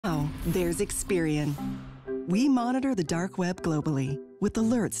Now, there's Experian. We monitor the dark web globally with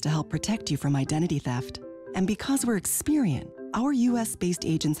alerts to help protect you from identity theft. And because we're Experian, our US-based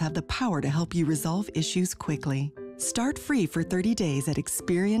agents have the power to help you resolve issues quickly. Start free for 30 days at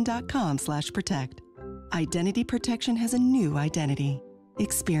Experian.com/protect. Identity protection has a new identity.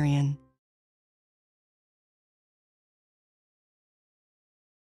 Experian.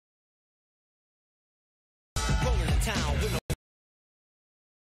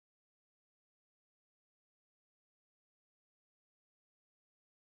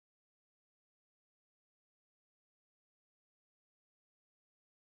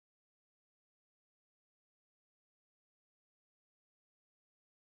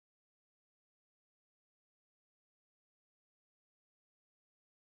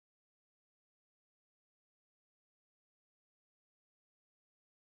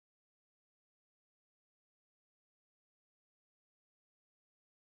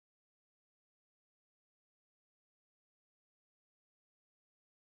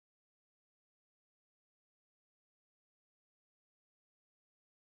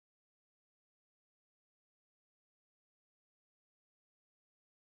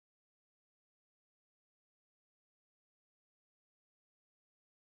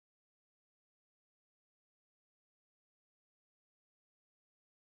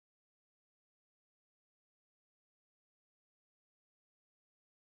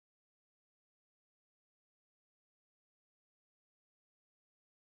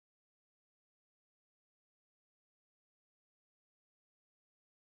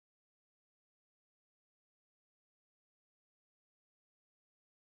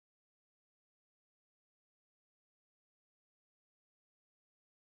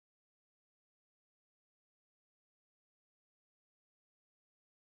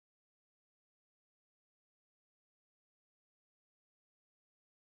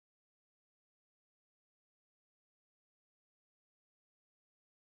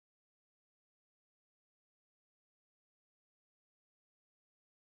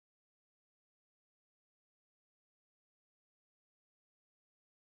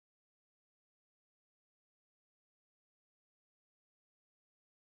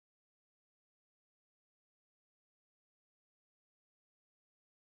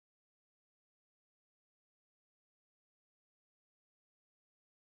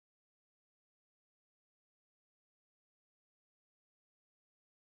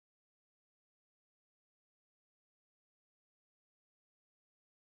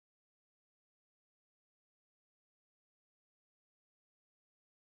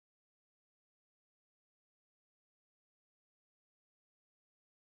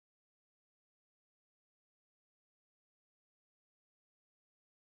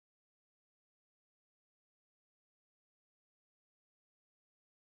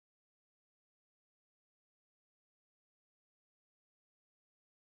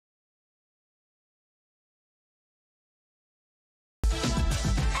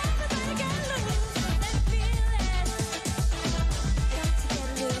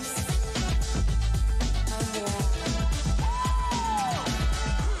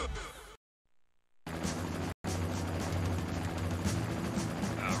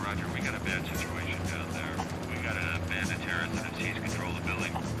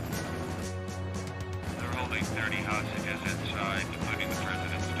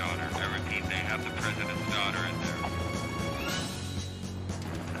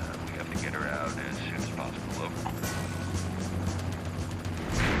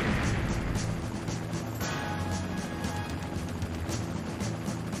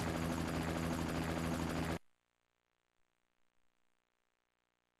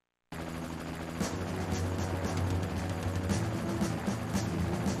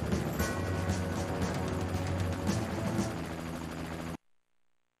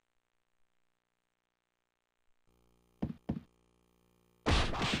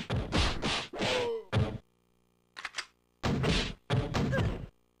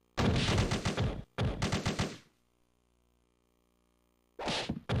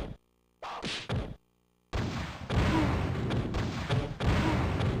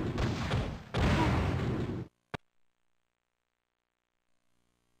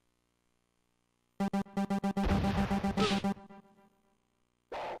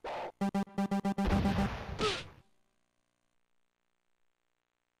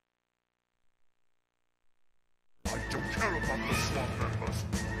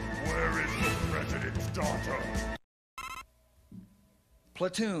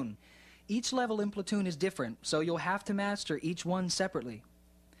 Platoon. Each level in Platoon is different, so you'll have to master each one separately.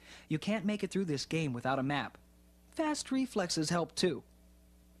 You can't make it through this game without a map. Fast reflexes help too.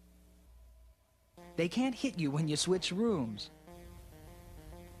 They can't hit you when you switch rooms.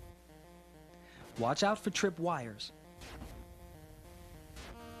 Watch out for trip wires.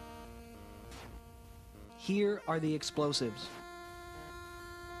 Here are the explosives.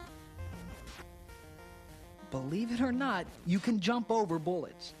 Believe it or not, you can jump over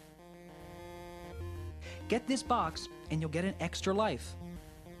bullets. Get this box and you'll get an extra life.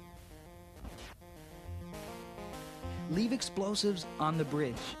 Leave explosives on the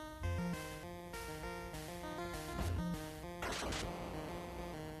bridge.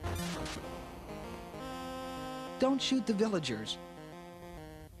 Don't shoot the villagers.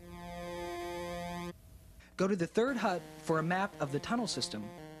 Go to the third hut for a map of the tunnel system.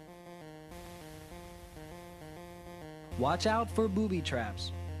 Watch out for booby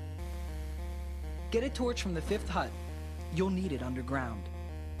traps. Get a torch from the fifth hut. You'll need it underground.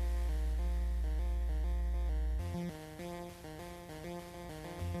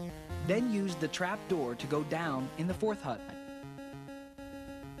 Then use the trap door to go down in the fourth hut.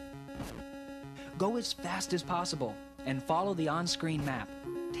 Go as fast as possible and follow the on-screen map.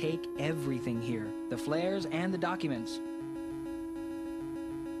 Take everything here, the flares and the documents.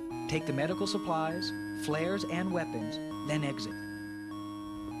 Take the medical supplies, flares and weapons, then exit.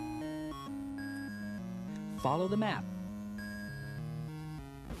 Follow the map.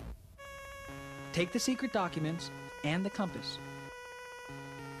 Take the secret documents and the compass.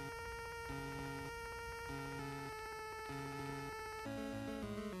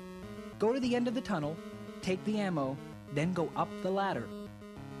 Go to the end of the tunnel, take the ammo, then go up the ladder.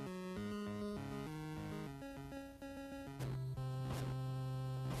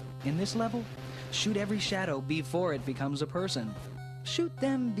 In this level, shoot every shadow before it becomes a person. Shoot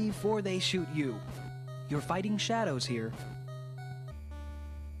them before they shoot you. You're fighting shadows here.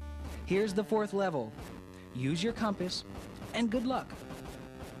 Here's the fourth level. Use your compass, and good luck.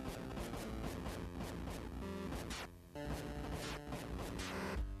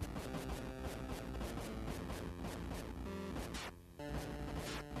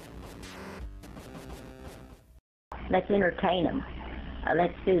 Let's entertain them.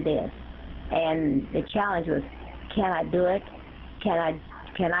 Let's do this. And the challenge was, can I do it? Can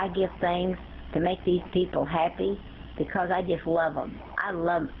I give things to make these people happy? Because I just love them. I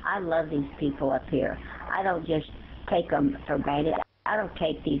love these people up here. I don't just take them for granted. I don't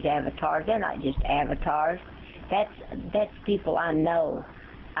take these avatars. They're not just avatars. That's people I know,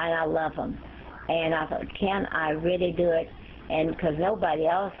 and I love them. And I thought, can I really do it? And because nobody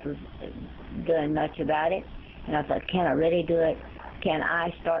else was doing much about it. And I thought, can I really do it? Can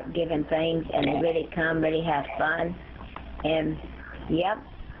I start giving things and they really come, really have fun? And, yep,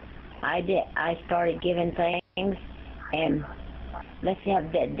 I did. I started giving things, and let's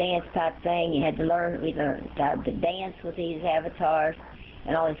have that dance type thing. You had to learn, we learned to dance with these avatars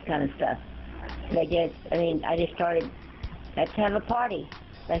and all this kind of stuff. I just started, let's have a party.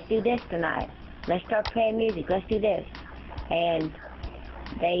 Let's do this tonight. Let's start playing music. Let's do this. And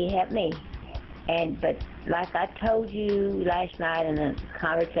they helped me. But like I told you last night in a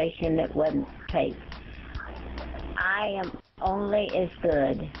conversation that wasn't taped, I am only as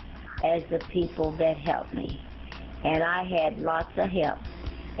good as the people that help me. And I had lots of help.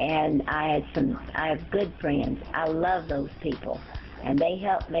 And I have good friends. I love those people. And they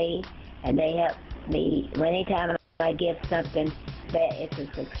help me, anytime I give something, that it's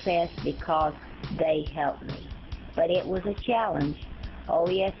a success because they help me. But it was a challenge. Oh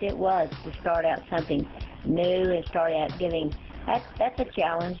yes, it was, to start out something new and start out giving. That's a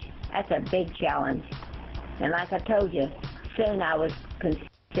challenge. That's a big challenge. And like I told you, soon I was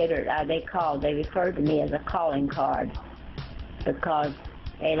considered. They referred to me as a calling card because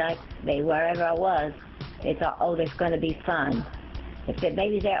wherever I was, they thought, oh, there's going to be fun. If the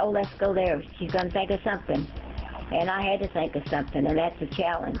baby's there, oh, let's go there. She's going to think of something. And I had to think of something, and that's a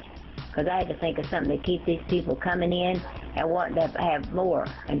challenge. Because I had to think of something to keep these people coming in and wanting to have more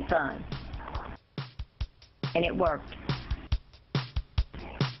and fun. And it worked.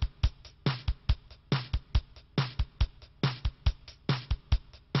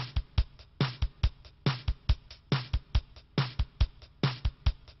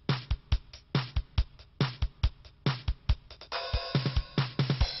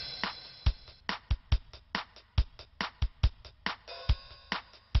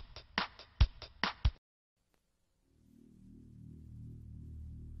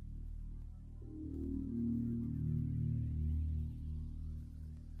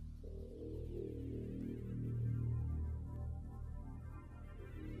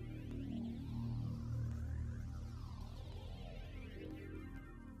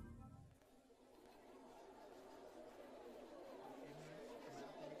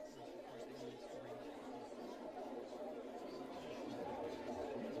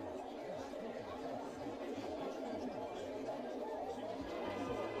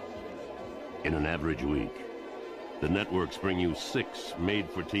 in an average week. The networks bring you 6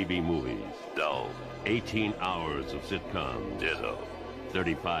 made-for-TV movies. Dull. 18 hours of sitcoms. Ditto.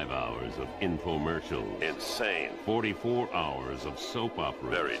 35 hours of infomercials. Insane. 44 hours of soap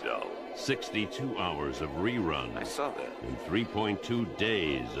operas. Very dull. 62 hours of reruns. I saw that. And 3.2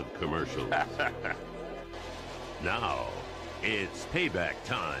 days of commercials. Now, it's payback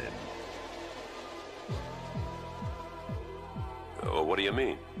time. Oh, what do you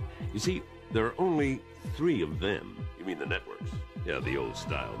mean? You see, there are only 3 of them. You mean the networks? Yeah, the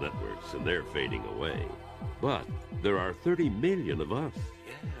old-style networks, and they're fading away. But there are 30 million of us.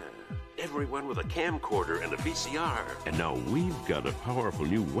 Yeah, everyone with a camcorder and a VCR. And now we've got a powerful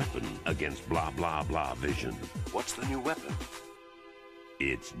new weapon against blah, blah, blah vision. What's the new weapon?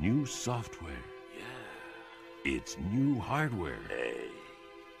 It's new software. Yeah. It's new hardware. Hey.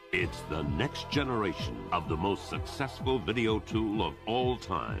 It's the next generation of the most successful video tool of all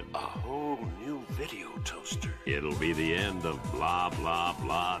time. A whole new video toaster. It'll be the end of blah, blah,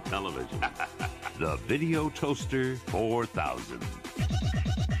 blah television. The Video Toaster 4000.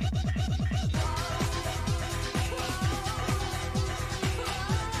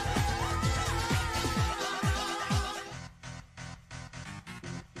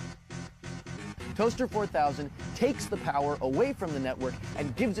 Toaster 4000 takes the power away from the network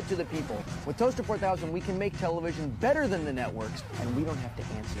and gives it to the people. With Toaster 4000, we can make television better than the networks, and we don't have to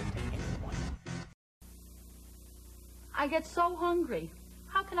answer to anyone. I get so hungry.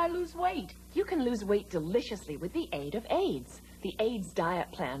 How can I lose weight? You can lose weight deliciously with the aid of AIDS. The AIDS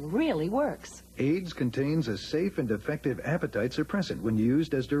diet plan really works. AIDS contains a safe and effective appetite suppressant when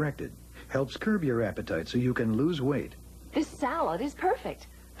used as directed. Helps curb your appetite so you can lose weight. This salad is perfect.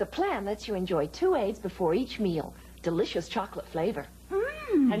 The plan lets you enjoy 2 AIDS before each meal. Delicious chocolate flavor.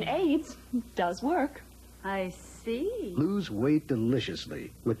 And AIDS does work. I see. Lose weight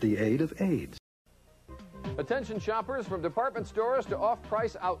deliciously with the aid of AIDS. Attention shoppers, from department stores to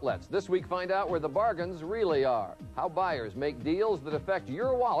off-price outlets. This week, find out where the bargains really are. How buyers make deals that affect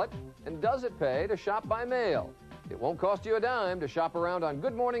your wallet, and does it pay to shop by mail? It won't cost you a dime to shop around on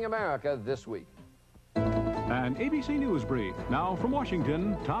Good Morning America this week. An ABC News brief. Now from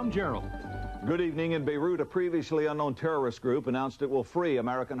Washington, Tom Gerald. Good evening. In Beirut, a previously unknown terrorist group announced it will free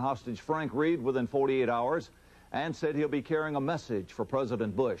American hostage Frank Reed within 48 hours and said he'll be carrying a message for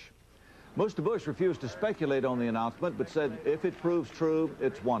President Bush. Mr. Bush refused to speculate on the announcement, but said if it proves true,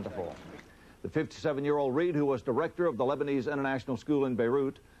 it's wonderful. The 57-year-old Reed, who was director of the Lebanese International School in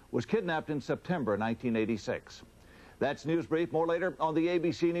Beirut, was kidnapped in September 1986. That's News Brief. More later on the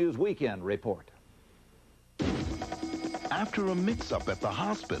ABC News Weekend Report. After a mix-up at the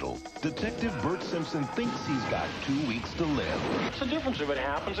hospital, Detective Bert Simpson thinks he's got 2 weeks to live. What's the difference? If it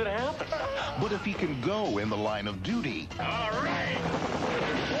happens, it happens. But if he can go in the line of duty, all right,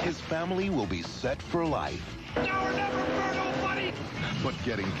 his family will be set for life. now or never for nobody. But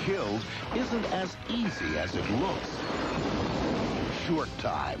getting killed isn't as easy as it looks. Short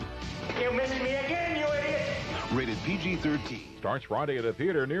Time. You missed me again, you idiot. Rated PG-13. Starts Friday at a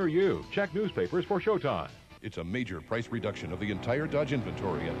theater near you. Check newspapers for showtime. It's a major price reduction of the entire Dodge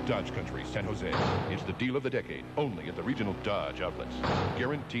inventory at Dodge Country, San Jose. It's the deal of the decade, only at the regional Dodge outlets.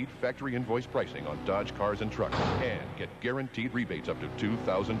 Guaranteed factory invoice pricing on Dodge cars and trucks, and get guaranteed rebates up to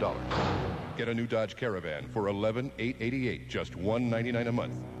 $2,000. Get a new Dodge Caravan for $11,888, just $199 a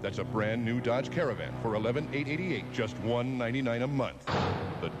month. That's a brand new Dodge Caravan for $11,888, just $199 a month.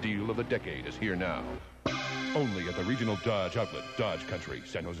 The deal of the decade is here now. Only at the regional Dodge outlet, Dodge Country,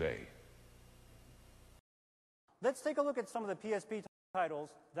 San Jose. Let's take a look at some of the PSP titles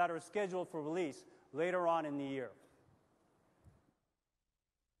that are scheduled for release later on in the year.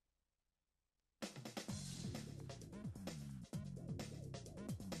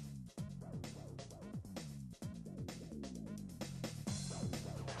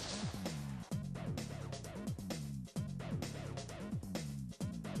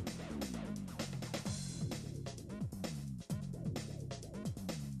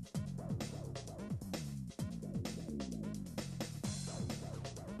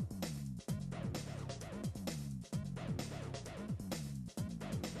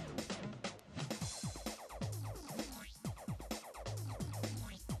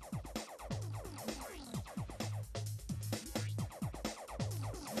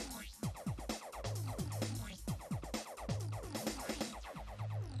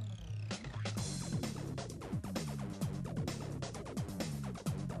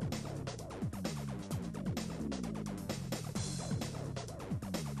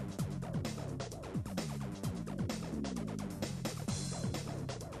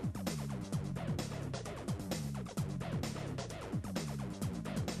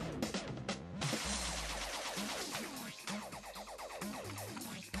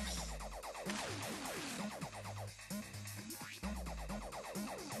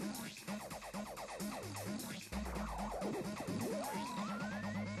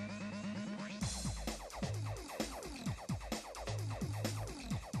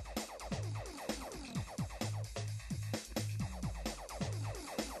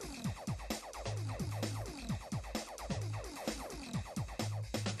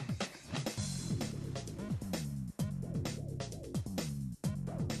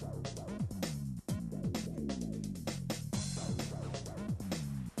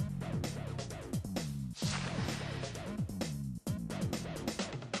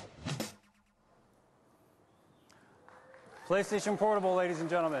 PlayStation Portable, ladies and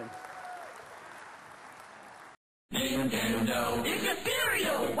gentlemen. Nintendo. It's a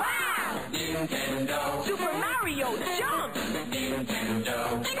cereal. Wow. Nintendo. Super Mario Jump.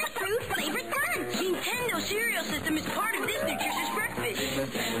 Nintendo. And a fruit-flavored lunch. Nintendo cereal system is part of this nutritious breakfast.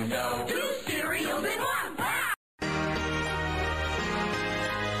 Nintendo. 2 cereals in 1. Wow.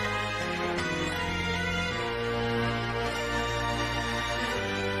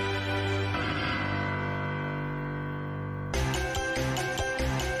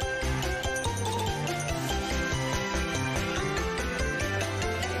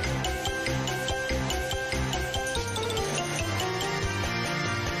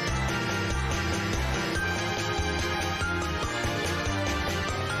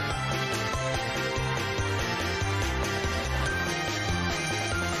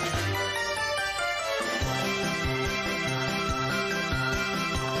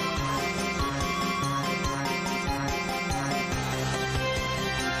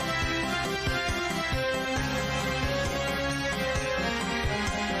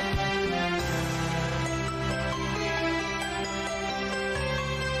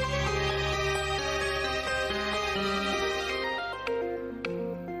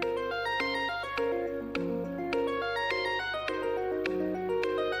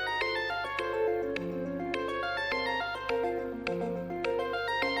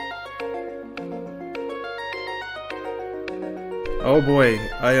 Oh boy,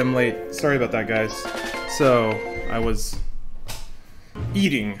 I am late. Sorry about that, guys. So, I was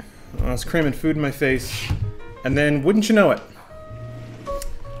eating. I was cramming food in my face, and then, wouldn't you know it,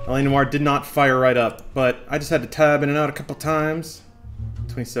 Noire did not fire right up, but I just had to tab in and out a couple times.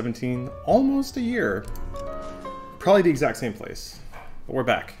 2017, almost a year. Probably the exact same place. But we're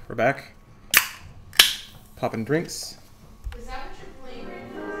back. We're back. Popping drinks. Is that what you're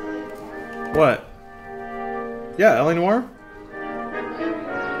playing? What? Yeah, Noire?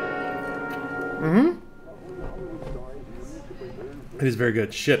 Mm-hmm. It is very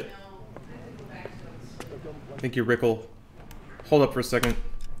good. Shit. Thank you, Rickle. Hold up for a second.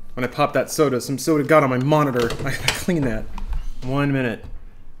 When I pop that soda, some soda got on my monitor. I gotta clean that. 1 minute.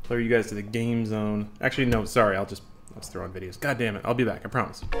 Clear you guys to the game zone. Actually, no, sorry. I'll just throw on videos. God damn it. I'll be back. I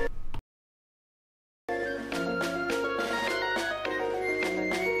promise.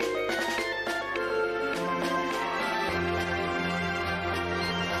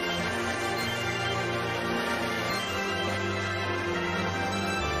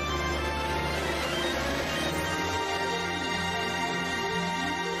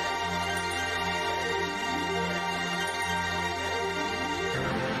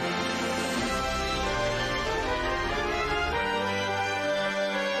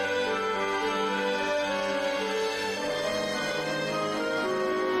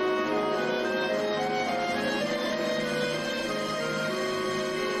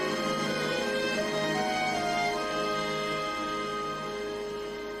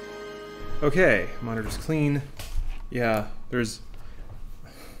 Okay, monitor's clean. Yeah, there's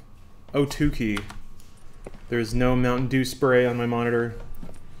O2 key. There's no Mountain Dew spray on my monitor.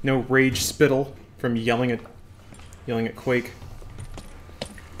 No rage spittle from yelling at Quake.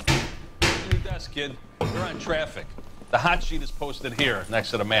 Your desk, kid. You're on traffic. The hot sheet is posted here next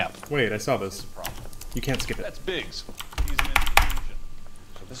to the map. Wait, I saw this. You can't skip it. That's Biggs. He's an institution.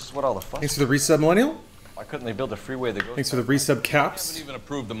 So this is what all the fuss. Thanks for the resub, Millennial. Why couldn't they build a freeway that goes? Thanks for the resub, Caps. Haven't even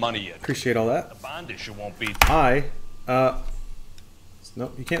approved the money yet. Appreciate all that. The bond issue won't be.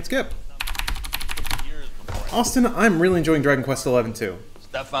 Nope, you can't skip. Austin, I'm really enjoying Dragon Quest XI too.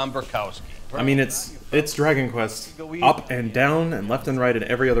 Stefan Burkowski. I mean, it's Dragon Quest, up and down and left and right and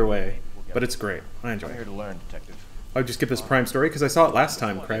every other way, but it's great. I enjoy it. I'm here to learn, Detective. I'll just skip this Prime story because I saw it last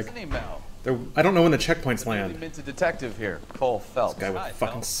time, Craig. I don't know when the checkpoints land. Minted detective here, Cole Phelps. This guy with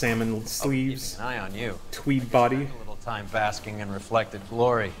fucking salmon sleeves. An eye on you. Tweed body. A little time basking in reflected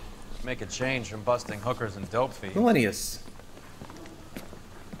glory. Make a change from busting hookers and dope thieves. Millennius.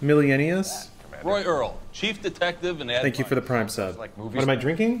 Roy Earl, chief detective and Thank you for the Prime sub. Like what am I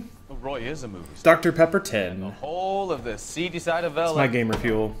drinking? Well, Roy is a movie star. Dr. Pepper 10. The whole of the seedy side of LA. It's my gamer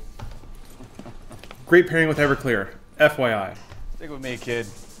fuel. Great pairing with Everclear. FYI. Stick with me, kid.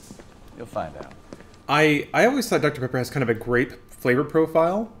 You'll find out. I always thought Dr. Pepper has kind of a grape flavor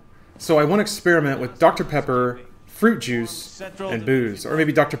profile, so I want to experiment with Dr. Pepper, fruit juice, and booze, or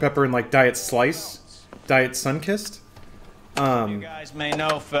maybe Dr. Pepper and like Diet Slice, Diet Sunkissed. You guys may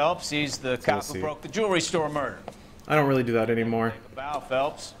know Phelps. He's the cop who broke the jewelry store murder. I don't really do that anymore. Bow,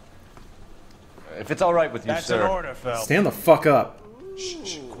 Phelps. If it's all right with you, That's sir. an order, Phelps. Stand the fuck up.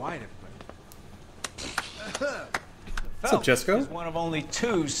 Shh, quiet, What's up, Jessica? Is one of only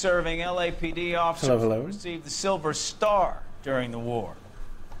 2 serving LAPD officers who received the Silver Star during the war.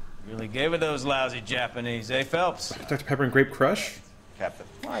 Really gave it those lousy Japanese, eh, Phelps? Dr. Pepper and Grape Crush? Captain.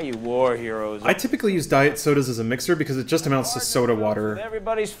 Why are you war heroes? I typically use diet sodas as a mixer because it just amounts to soda water.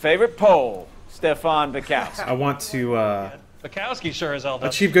 Everybody's favorite Pole, Stefan Bukowski. I want to Bukowski sure as hell does.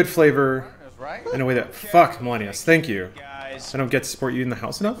 achieve good flavor in a way that... Fuck, Millennius. Thank you. I don't get to support you in the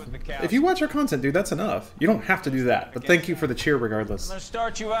house enough. If you watch our content, dude, that's enough. You don't have to do that. But thank you for the cheer regardless. I'm going to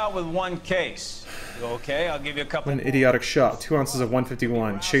start you out with 1 case. You okay? I'll give you a couple An idiotic shot. 2 ounces of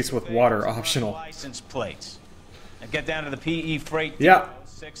 151. Chase with water. Optional. License plates. Now get down to the PE freight. Yeah.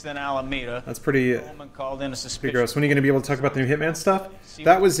 6th and Alameda. That's pretty... Called in a pretty gross. When are you going to be able to talk about the new Hitman stuff?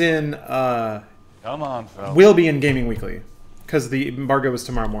 That was in... Come on, Phil. Will be in Gaming Weekly. Because the embargo is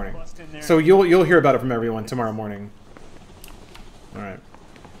tomorrow morning. So you'll hear about it from everyone tomorrow morning. Alright.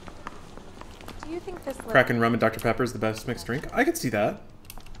 Do you think this Kraken rum and Dr. Pepper is the best mixed drink? I could see that.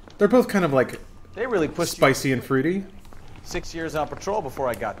 They're both kind of like They really pushed spicy and fruity. 6 years on patrol before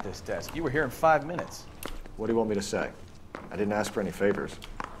I got this desk. You were here in 5 minutes. What do you want me to say? I didn't ask for any favors.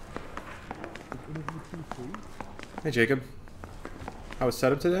 Hey Jacob. How was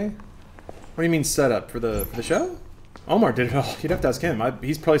setup today? What do you mean setup? For the show? Omar did it all. You'd have to ask him.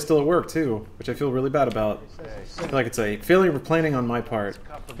 He's probably still at work too, which I feel really bad about. I feel like it's a failure of planning on my part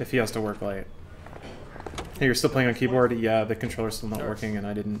if he has to work late. Hey, you're still playing on keyboard? Yeah, the controller's still not working, and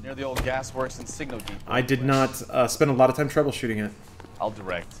I didn't... Near the old gas works in Signal Depot. I did not spend a lot of time troubleshooting it. I'll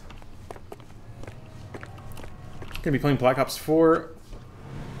direct. Gonna be playing Black Ops 4?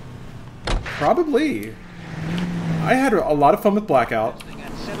 Probably. I had a lot of fun with Blackout.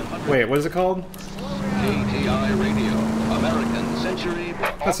 Wait, what is it called? ATI Radio, American Century.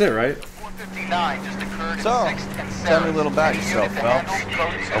 That's it, right? So, tell me a little about yourself, Phelps.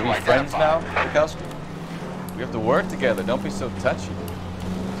 Are we friends now, Bukowski? We have to work together. Don't be so touchy.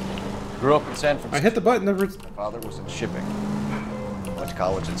 Grew up in San Francisco. I hit the button. My father was in shipping. Went to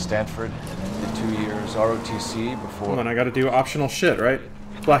college at Stanford. Did 2 years ROTC before. Hold on, I gotta do optional shit, right?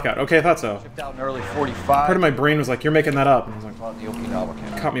 Blackout. Okay, I thought so. Shipped out in early 45. Part of my brain was like, you're making that up. And I was like, Fought the Okinawa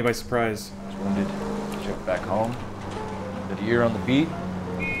camp. Caught me by surprise. I was wounded. Shipped back home. Did a year on the beat.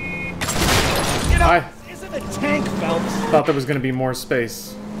 I Isn't a tank, Phelps? thought there was gonna be more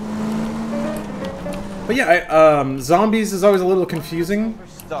space. But yeah, zombies is always a little confusing.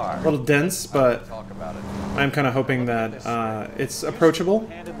 A little dense, but I'm kind of hoping that it's approachable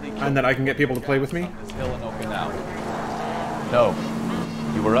and that I can get people to play with me. No.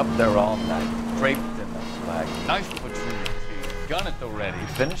 You were up there all night, draped in the flag, knife between your teeth, gun at the ready.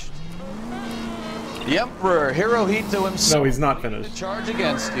 Finished? The Emperor Hirohito himself. No, he's not finished. Charge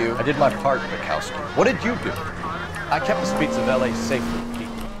against you. I did my part, Bukowski. What did you do? I kept the streets of LA safe for the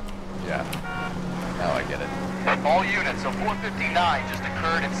people. Yeah. Now I get it. All units of 459 just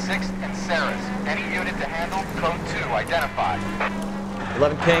occurred at 6th and Saris. Any unit to handle, code 2, identified.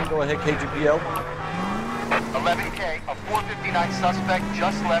 11K, go ahead, KGPL. 11K, a 459 suspect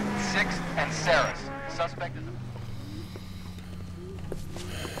just left 6th and Saris. Suspect is...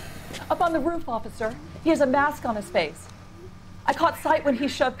 Up on the roof, officer. He has a mask on his face. I caught sight when he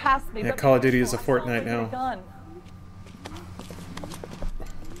shoved past me. Yeah, Call of Duty is a Fortnite now. Gun.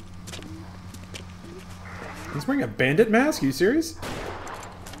 He's wearing a bandit mask? Are you serious?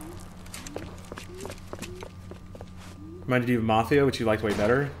 Reminded you of Mafia, which you liked way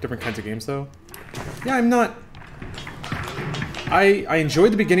better. Different kinds of games, though. Yeah, I'm not... I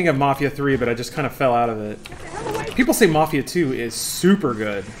enjoyed the beginning of Mafia 3, but I just kind of fell out of it. People say Mafia 2 is super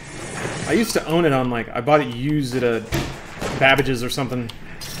good. I used to own it on, like... I bought it used at a Babbage's or something.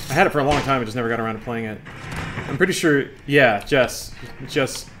 I had it for a long time, I just never got around to playing it. I'm pretty sure... Yeah, Jess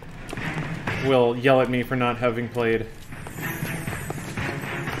will yell at me for not having played.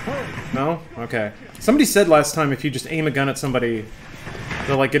 No? Okay. Somebody said last time if you just aim a gun at somebody,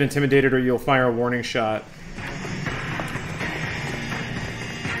 they'll like get intimidated or you'll fire a warning shot.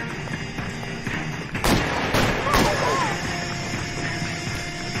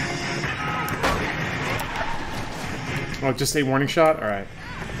 Oh, just a warning shot? Alright.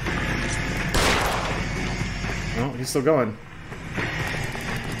 Oh, he's still going.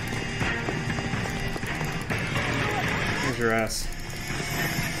 Here's your ass.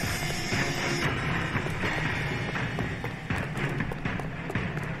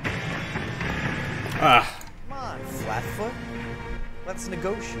 Ah. Come on, Flatfoot. Let's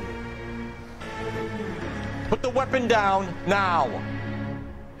negotiate. Put the weapon down now.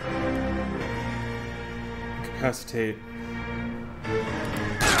 Incapacitate.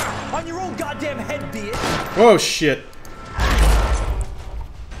 On your own goddamn head, be it. Whoa, shit.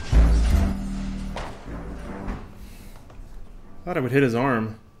 Thought I would hit his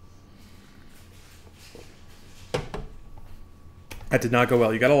arm. That did not go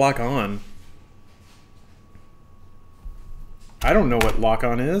well. You gotta lock on. I don't know what lock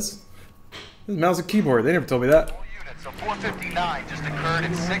on is. This is mouse and keyboard. They never told me that. So 459 just occurred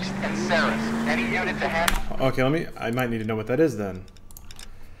at 6th and Ceres. Any unit to handle? Okay, I might need to know what that is then.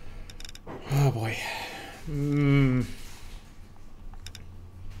 Oh boy.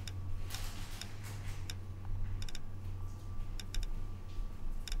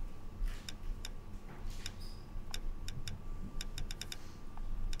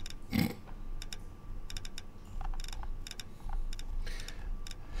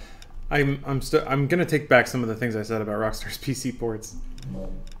 I'm gonna take back some of the things I said about Rockstar's PC ports.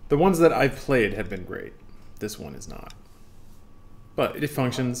 The ones that I've played have been great. This one is not. But it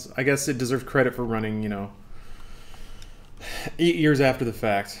functions. I guess it deserves credit for running, you know, 8 years after the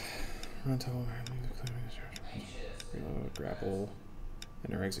fact. Reload, grapple,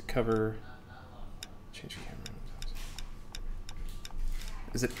 enter exit cover, change camera.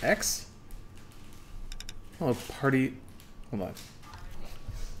 Is it X? Hello, party. Hold on.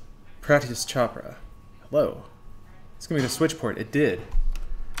 Practice Chopra. Hello. It's gonna be the Switch port. It did.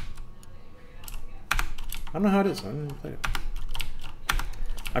 I don't know how it is. I didn't play it.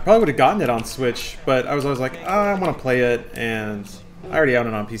 I probably would have gotten it on Switch, but I was always like, I want to play it, and I already own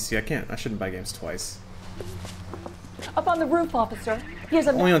it on PC. I can't. I shouldn't buy games twice. Up on the roof, officer. He has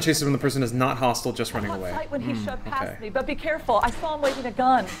a Only on chases when the person is not hostile, just running away. Sight when he shoved past me, but be careful. I saw him waving a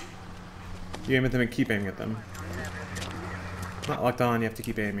gun. You aim at them and keep aiming at them. Not locked on. You have to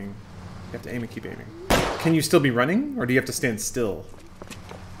keep aiming. You have to aim and keep aiming. Can you still be running, or do you have to stand still?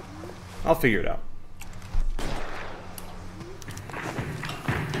 I'll figure it out.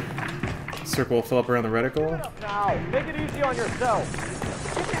 Circle will fill up around the reticle. Now, make it easy on yourself.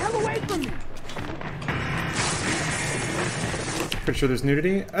 Get the hell away from me. Pretty sure there's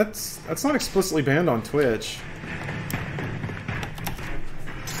nudity. That's not explicitly banned on Twitch.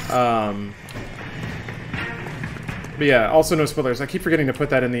 But yeah, also no spoilers. I keep forgetting to put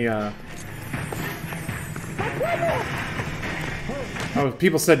that in the. Oh,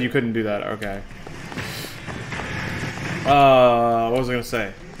 people said you couldn't do that. Okay. What was I gonna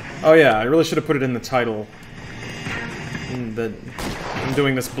say? Oh yeah, I really should have put it in the title. That I'm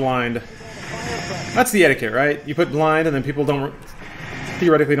doing this blind. That's the etiquette, right? You put blind, and then people don't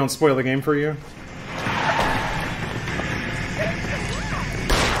theoretically don't spoil the game for you.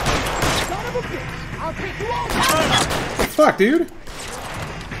 What the fuck, dude?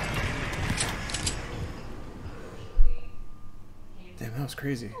 Damn, that was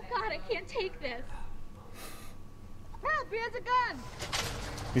crazy. Oh God, I can't take this. Help! He has a gun.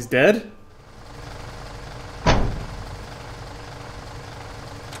 He's dead?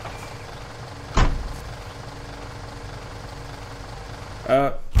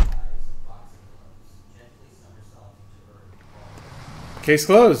 Case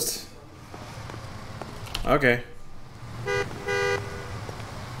closed. Okay.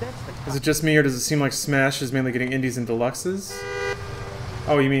 Is it just me, or does it seem like Smash is mainly getting indies and deluxes?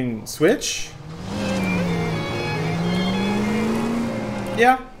 Oh, you mean Switch?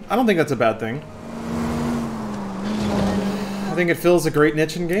 Yeah, I don't think that's a bad thing. I think it fills a great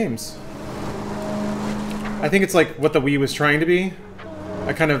niche in games. I think it's like what the Wii was trying to be.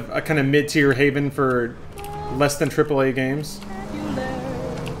 A kind of mid-tier haven for less than AAA games.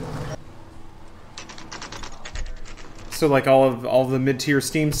 So like all of the mid-tier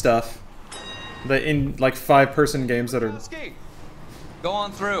Steam stuff, the in like 5-person games that are Go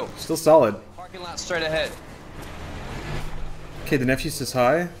on through. Still solid. Parking lot straight ahead. Okay, the nephew says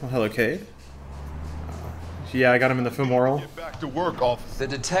hi. Well, hello, Cade. Yeah, I got him in the femoral. Get back to work, officer.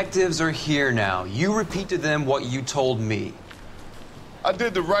 The detectives are here now. You repeat to them what you told me. I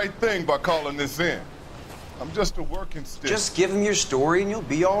did the right thing by calling this in. I'm just a working stick. Just give them your story and you'll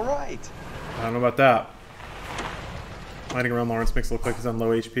be all right. I don't know about that. Hiding around Lawrence makes it look like he's on low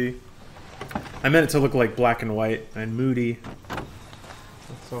HP. I meant it to look like black and white and moody.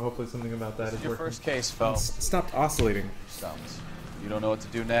 So hopefully something about that is your working. First case, folks. It stopped oscillating. Stones. You don't know what to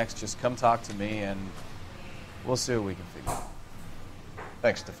do next, just come talk to me and we'll see what we can figure out.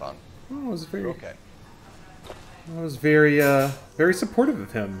 Thanks, Stefan. Oh, it was very okay. I was very, very supportive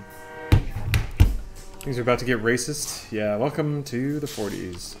of him. Things are about to get racist. Yeah, welcome to the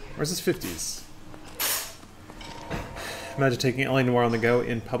 40s. Or is this 50s? Imagine taking LA Noire on the go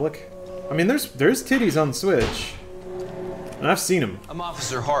in public. I mean, there's titties on Switch. And I've seen them. I'm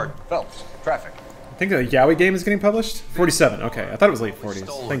Officer Hart. Phelps, traffic. I think the Yowie game is getting published? 47, okay. I thought it was late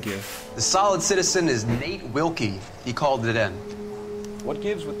 40s. Thank you. The solid citizen is Nate Wilkie. He called it in. What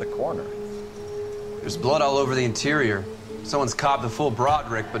gives with the corner? There's blood all over the interior. Someone's copped the full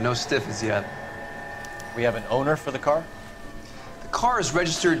Broderick, but no stiffs yet. We have an owner for the car? The car is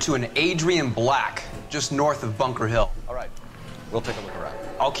registered to an Adrian Black, just north of Bunker Hill. All right. We'll take a look around.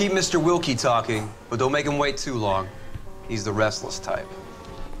 I'll keep Mr. Wilkie talking, but don't make him wait too long. He's the restless type.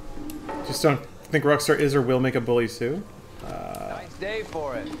 Just don't think Rockstar is or will make a bully Sue. Nice day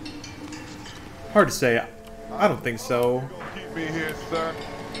for it. Hard to say. I don't think so. Keep me here, sir.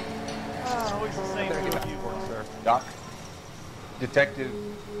 Always the same with you, sir. Doc? Detective?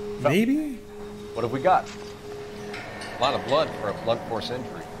 Maybe? What have we got? A lot of blood for a blunt force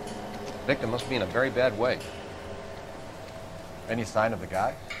injury. The victim must be in a very bad way. Any sign of the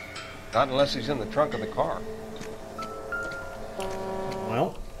guy? Not unless he's in the trunk of the car.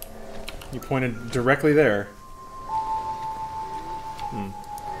 Well, you pointed directly there.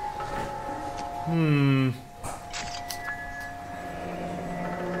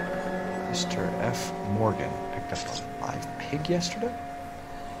 Mr. F. Morgan picked up a live pig yesterday?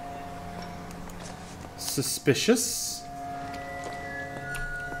 Suspicious.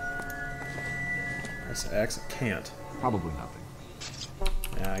 Press X. Can't. Probably nothing.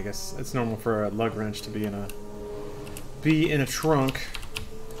 Yeah, I guess it's normal for a lug wrench to be in a trunk.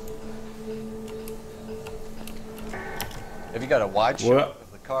 Have you got a wide shot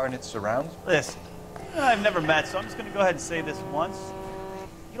of the car and its surrounds? Listen, I've never met, so I'm just going to go ahead and say this once.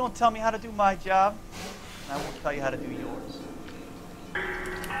 You don't tell me how to do my job, and I won't tell you how to do yours.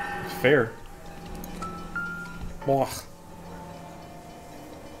 Fair. Blah.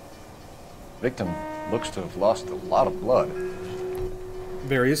 Victim looks to have lost a lot of blood.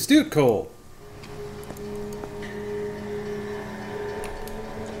 Very astute, Cole.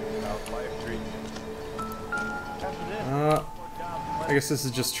 I guess this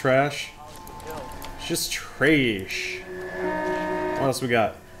is just trash. It's just trash. What else we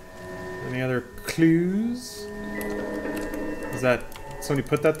got? Any other clues? Is that... somebody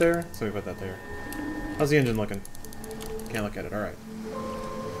put that there? Somebody put that there. How's the engine looking? Can't look at it, alright.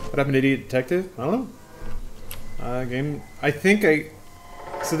 What happened to Idiot Detective? I don't know. Game... I think I...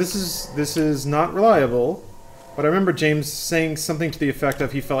 So this is not reliable, but I remember James saying something to the effect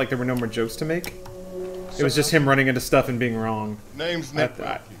of he felt like there were no more jokes to make. It was just him running into stuff and being wrong. Name's Nick.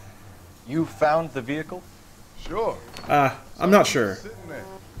 You found the vehicle? Sure. I'm not sure.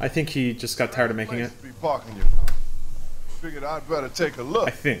 I think he just got tired of making it. Be parking your car. Figured I'd better take a look.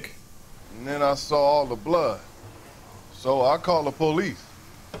 I think. And then I saw all the blood. So I called the police.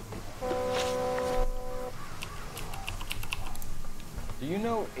 Do you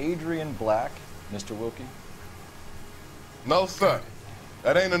know Adrian Black, Mr. Wilkie? No, sir.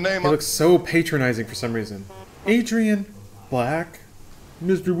 That ain't a name. He looks so patronizing for some reason. Adrian Black,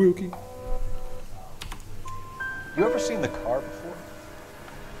 Mr. Wilkie. You ever seen the car before?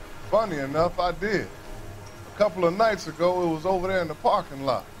 Funny enough, I did. A couple of nights ago, it was over there in the parking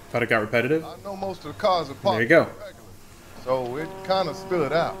lot. Thought it got repetitive? I know most of the cars are parked. There you go. So it kind of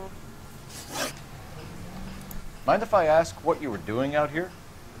stood out. Mind if I ask what you were doing out here?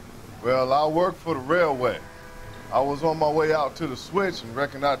 Well, I work for the railway. I was on my way out to the switch and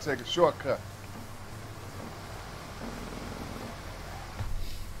reckoned I'd take a shortcut.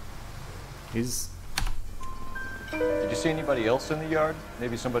 He's... Did you see anybody else in the yard?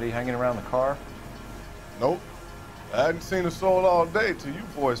 Maybe somebody hanging around the car? Nope. I hadn't seen a soul all day till you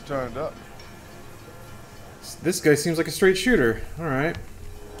boys turned up. This guy seems like a straight shooter. Alright.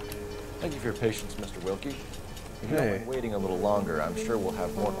 Thank you for your patience, Mr. Wilkie. If you Hey. don't mind waiting a little longer, I'm sure we'll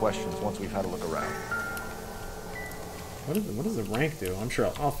have more questions once we've had a look around. What does the rank do? I'm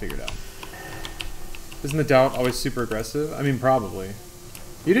sure I'll figure it out. Isn't the doubt always super aggressive? I mean, probably.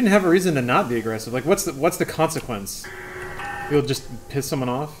 You didn't have a reason to not be aggressive. Like, what's the consequence? You'll just piss someone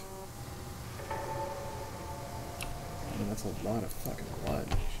off? I mean, that's a lot of fucking blood.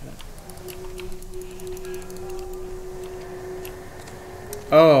 Shit.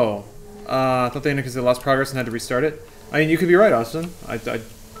 Oh. I thought they ended because they lost progress and had to restart it. I mean, you could be right, Austin. I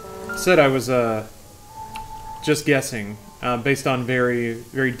said I was, just guessing, based on very,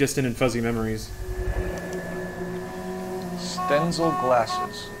 very distant and fuzzy memories. Stenzel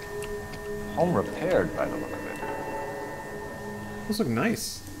glasses. Home repaired by the look of it. Those look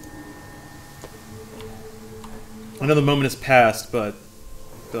nice. I know the moment has passed, but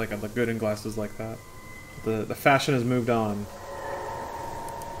I feel like I'd look good in glasses like that. The fashion has moved on.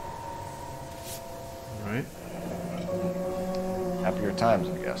 Alright. Happier times,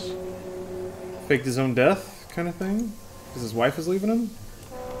 I guess. Faked his own death, kind of thing? Because his wife is leaving him?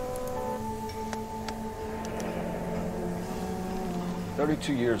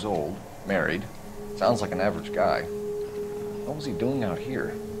 "32 years old, married. Sounds like an average guy. What was he doing out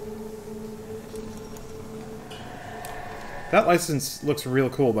here?" That license looks real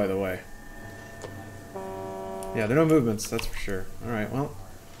cool, by the way. Yeah, there are no movements, that's for sure. Alright, well.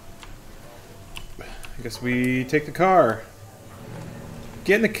 I guess we take the car.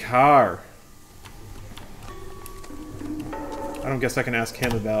 Get in the car. I don't guess I can ask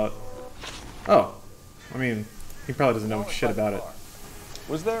him about... Oh. I mean, he probably doesn't know shit about it.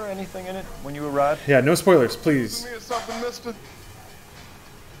 Was there anything in it when you arrived? Yeah, no spoilers, please. Give me something, mister.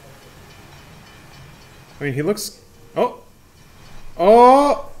 I mean, he looks... Oh!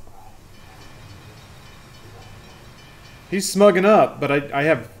 Oh! He's smugging up, but I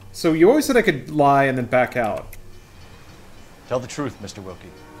have... So you always said I could lie and then back out. Tell the truth, Mr. Wilkie.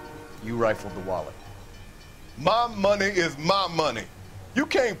 You rifled the wallet. My money is my money. You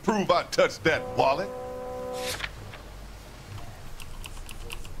can't prove I touched that wallet.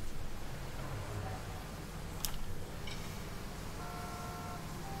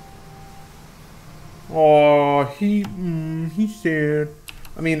 Oh, he's sad.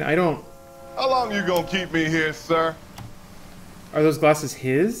 I mean, I don't... How long you gonna keep me here, sir? Are those glasses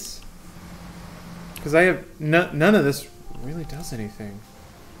his? Because I have... none of this really does anything.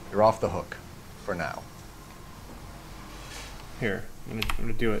 You're off the hook. For now. Here, I'm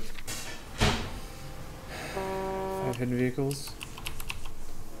gonna do it. 5 hidden vehicles.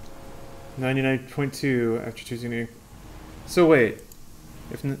 99.2 after choosing a... So wait.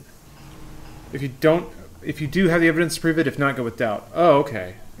 If you do have the evidence to prove it, if not, go with doubt. Oh,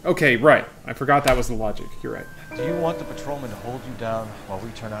 okay. Okay, right. I forgot that was the logic. You're right. Do you want the patrolman to hold you down while we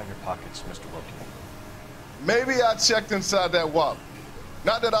turn out your pockets, Mr. Wilkie? Maybe I checked inside that wallet.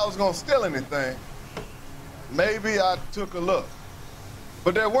 Not that I was gonna steal anything. Maybe I took a look.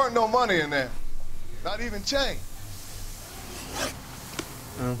 But there weren't no money in there. Not even change.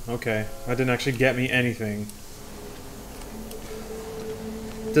 Oh, okay. That didn't actually get me anything.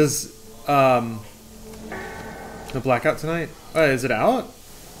 Does, the blackout tonight? Is it out?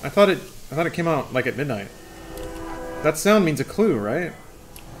 I thought it came out, like, at midnight. That sound means a clue, right?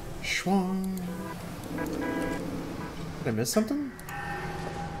 Schwang. Did I miss something?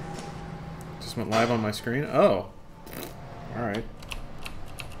 Just went live on my screen? Oh. Alright.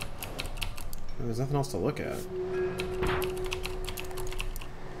 There's nothing else to look at.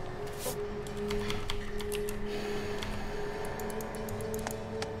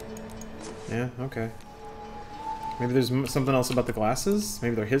 Yeah, okay. Maybe there's something else about the glasses?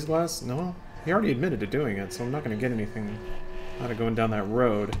 Maybe they're his glasses? No? He already admitted to doing it, so I'm not going to get anything out of going down that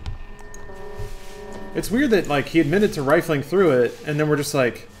road. It's weird that, like, he admitted to rifling through it, and then we're just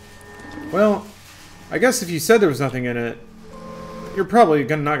like, well, I guess if you said there was nothing in it, you're probably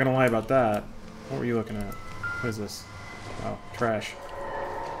not going to lie about that. What were you looking at? What is this? Oh, trash.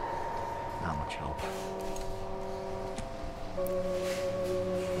 Not much help.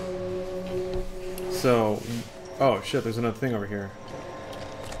 So, oh shit, there's another thing over here.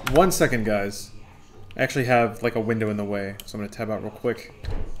 1 second, guys. I actually have, like, a window in the way, so I'm going to tab out real quick.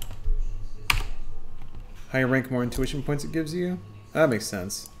 Higher rank, more intuition points it gives you? That makes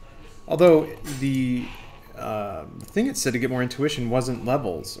sense. Although, the thing it said to get more intuition wasn't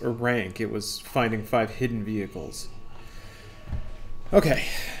levels or rank, it was finding 5 hidden vehicles. Okay,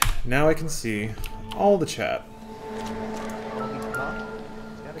 now I can see all the chat.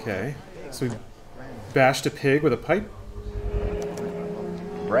 Okay, so we bashed a pig with a pipe?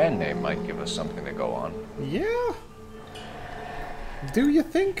 Brand name might give us something to go on. Yeah? Do you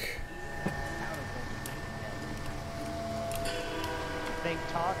think?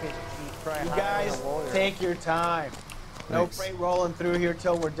 You guys, take your time. No freight rolling through here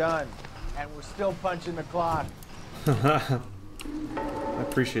till we're done. And we're still punching the clock. I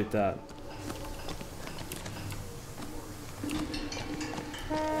appreciate that.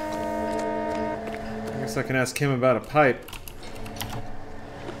 I guess I can ask him about a pipe.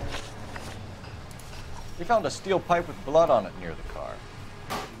 We found a steel pipe with blood on it near the car.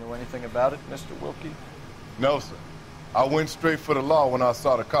 You know anything about it, Mr. Wilkie? No, sir. I went straight for the law when I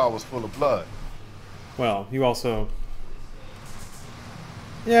saw the car was full of blood. Well, you also...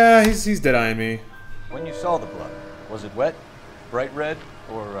 Yeah, he's dead-eyeing me. When you saw the blood, was it wet, bright red,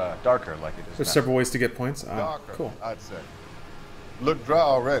 or darker like it is There's now? several ways to get points. Darker, cool. I'd say. Look dry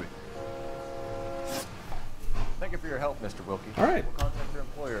already. Thank you for your help, Mr. Wilkie. All right. We'll contact your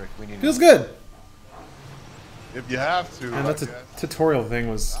employer if we need Feels good. If you have to, And that's a tutorial thing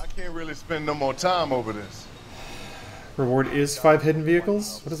was... I can't really spend no more time over this. Reward is 5 hidden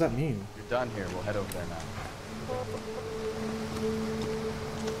vehicles? What does that mean? You're done here. We'll head over there now.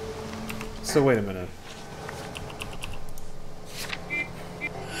 So wait a minute.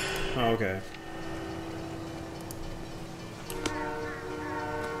 Oh, okay.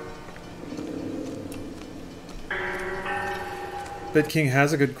 BitKing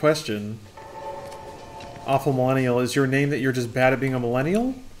has a good question. Awful millennial, is your name that you're just bad at being a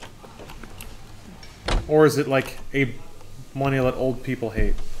millennial? Or is it like a millennial that old people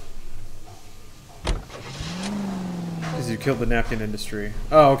hate? Because you killed the napkin industry.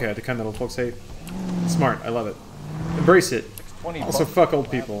 Oh, okay, the kind that old folks hate. Smart, I love it. Embrace it. Also, fuck old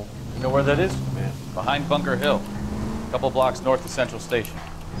people. You know where that is? Man, behind Bunker Hill. A couple blocks north of Central Station.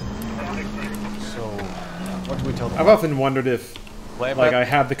 So, what do we tell them? I've often wondered if, like, I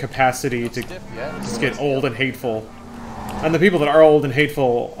have the capacity to just get old and hateful. And the people that are old and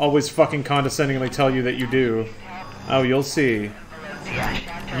hateful always fucking condescendingly tell you that you do. Oh, you'll see.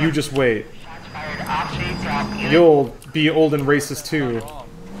 You just wait. You'll be old and racist too.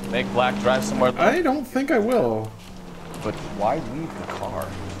 Make Black drive somewhere. I don't think I will. But why leave the car?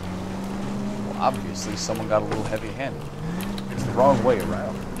 Well, obviously someone got a little heavy-handed. It's the wrong way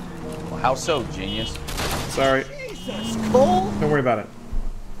around. Well, how so, genius? Sorry. Jesus, Cole? Don't worry about it.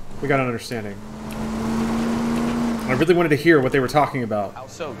 We got an understanding. I really wanted to hear what they were talking about. How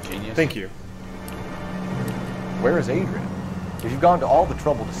so, genius? Thank you. Where is Adrian? If you've gone to all the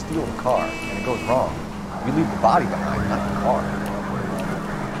trouble to steal the car and it goes wrong, you leave the body behind, not the car.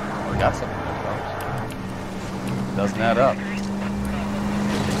 We got something that doesn't add up.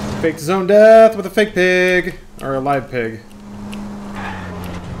 Faked his own death with a fake pig. Or a live pig.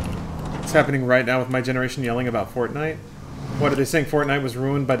 It's happening right now with my generation yelling about Fortnite. What, are they saying Fortnite was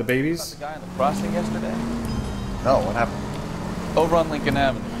ruined by the babies? The guy in the crossing yesterday? No, what happened? Over on Lincoln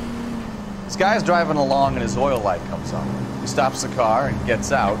Avenue. This guy's driving along and his oil light comes on. He stops the car and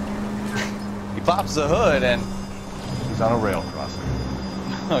gets out. He pops the hood and he's on a rail crossing.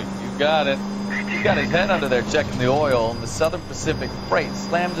 Oh, you got it. He's got his head under there checking the oil, and the Southern Pacific Freight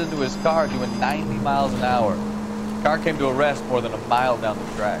slams into his car doing 90 miles an hour. The car came to a rest more than a mile down the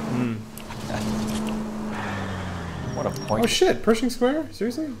track. What a point. Oh shit, Pershing Square?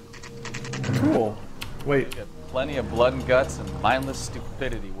 Seriously? Cool. Wait. Plenty of blood and guts and mindless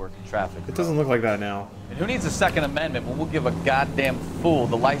stupidity working traffic. It doesn't look like that now. And who needs a Second Amendment when we'll give a goddamn fool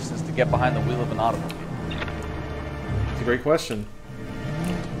the license to get behind the wheel of an automobile? It's a great question.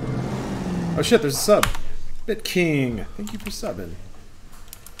 Oh shit, there's a sub. BitKing, thank you for subbing.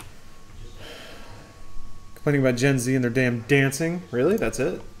 Complaining about Gen Z and their damn dancing. Really? That's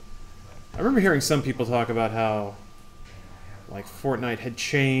it? I remember hearing some people talk about how, like, Fortnite had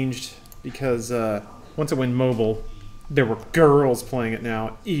changed because, once it went mobile, there were girls playing it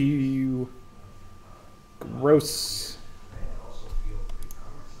now. Ew. Gross.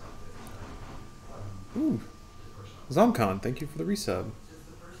 Ooh. Zomcon, thank you for the resub.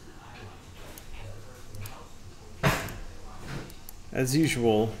 As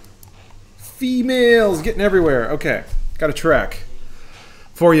usual, females getting everywhere. Okay, got a track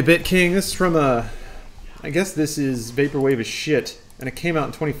for you, BitKing. This is from I guess this is Vaporwave as shit, and it came out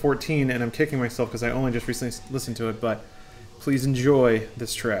in 2014, and I'm kicking myself because I only just recently listened to it, but please enjoy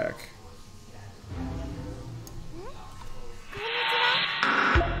this track.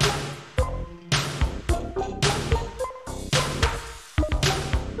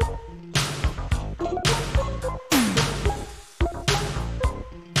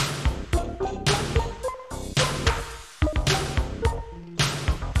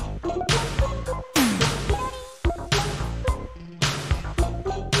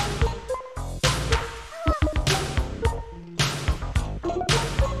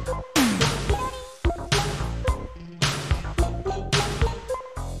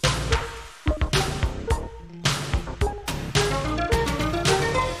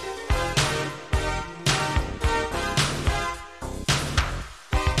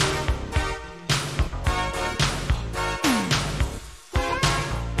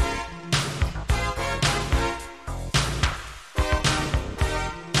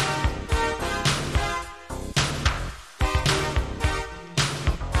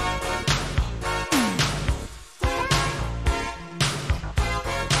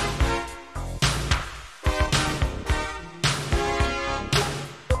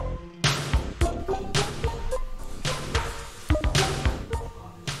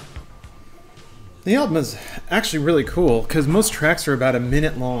 The album is actually really cool because most tracks are about a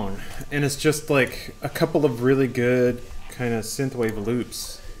minute long, and it's just like a couple of really good kind of synthwave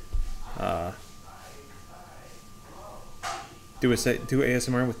loops. Do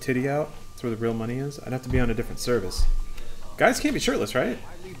ASMR with titty out? That's where the real money is. I'd have to be on a different service. Guys can't be shirtless, right?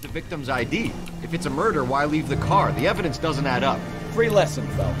 Why leave the victim's ID? If it's a murder, why leave the car? The evidence doesn't add up. Free lesson,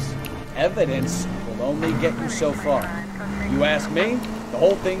 folks. Evidence will only get you so far. You ask me, the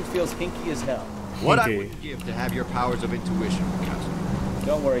whole thing feels hinky as hell. What I would give to have your powers of intuition, Counselor.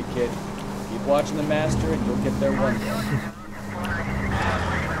 Don't worry, kid. Keep watching the master and you'll get there one day.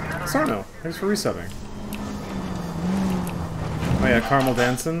 Sarno, thanks for resubbing. Oh yeah, Caramel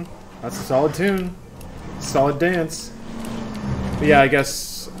Dancing. That's a solid tune. Solid dance. But yeah, I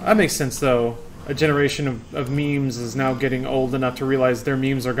guess that makes sense though. A generation of memes is now getting old enough to realize their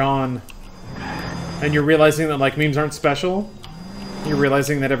memes are gone. And you're realizing that like memes aren't special. You're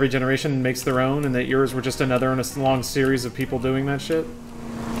realizing that every generation makes their own and that yours were just another in a long series of people doing that shit.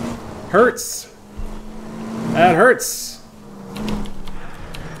 Hurts! That hurts!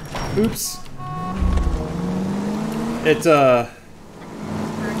 Oops.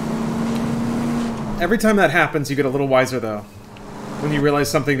 Every time that happens, you get a little wiser, though. When you realize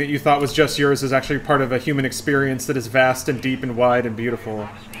something that you thought was just yours is actually part of a human experience that is vast and deep and wide and beautiful.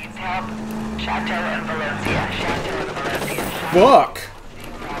 Fuck!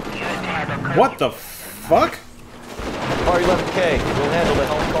 What the fuck? Car 11K, we'll handle the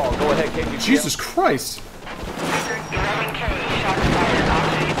help call. Go ahead, KQ. Jesus Christ!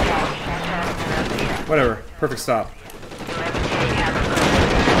 Whatever. Perfect stop.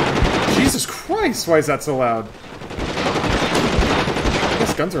 Jesus Christ! Why is that so loud? I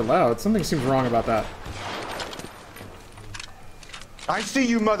guess guns are loud. Something seems wrong about that. I see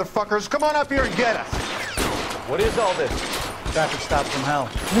you motherfuckers. Come on up here and get us. What is all this? Traffic stop from hell.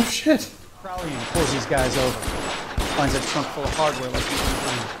 Oh shit! Crowley pulls these guys over. Finds a trunk full of hardware like you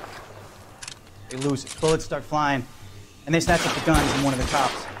can. They lose it. Bullets start flying, and they snatch up the guns and one of the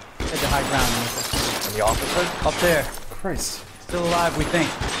cops. Head to high ground and And the officer? up there. Christ. Still alive, we think.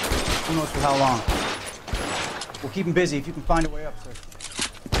 Who knows for how long? We'll keep him busy if you can find a way up, sir.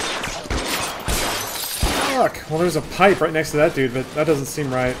 Fuck! Well, there's a pipe right next to that dude, but that doesn't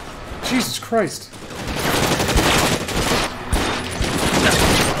seem right. Jesus Christ.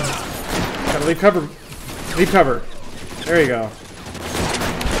 Gotta leave cover. Leave cover. There you go.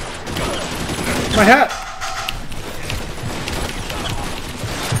 My hat!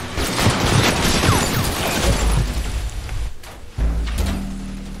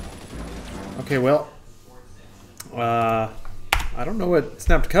 Okay, well, I don't know what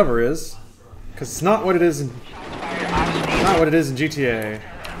snapped cover is, because it's not what it is in GTA.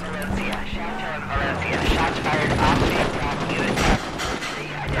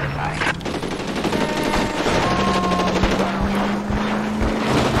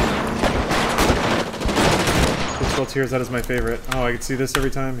 Crystal Tears, that is my favorite. Oh, I can see this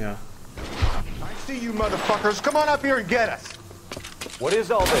every time. Yeah. I see you motherfuckers. Come on up here and get us. What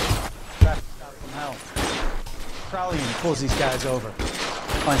is all this? Traffic stop from hell. Crowley pulls these guys over.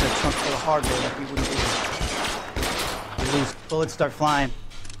 Finds a trunk full of hardware like we wouldn't believe. They lose. Bullets start flying,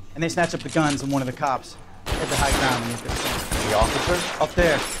 and they snatch up the guns and one of the cops. Head to high ground and the officer? Up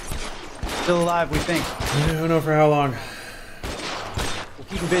there. Still alive, we think. I don't know for how long. We'll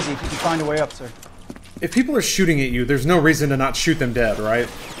keep him busy if you can find a way up, sir. If people are shooting at you, there's no reason to not shoot them dead, right?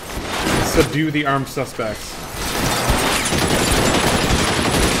 Subdue the armed suspects.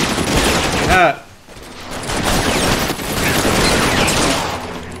 Hat.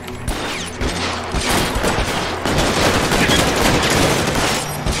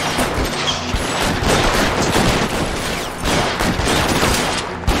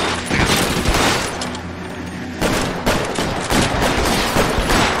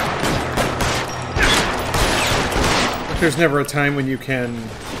 There's never a time when you can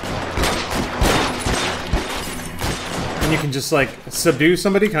just like subdue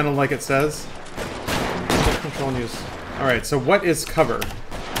somebody, kind of like it says. Control news. All right, so what is cover?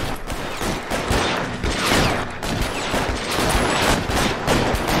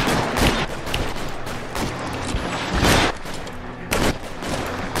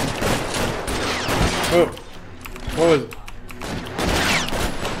 Oh, what was?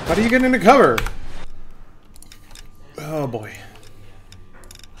 How do you get into cover? Oh boy.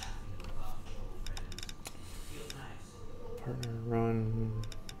 Partner run.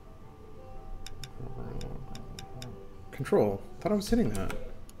 Control. Thought I was hitting that.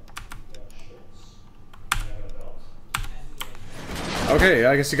 Okay,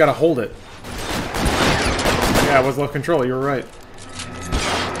 I guess you gotta hold it. Yeah, it was left control, you were right.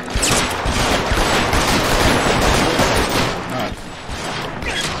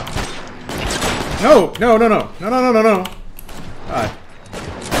 No! No, no, no. No, no, no, no, no. God.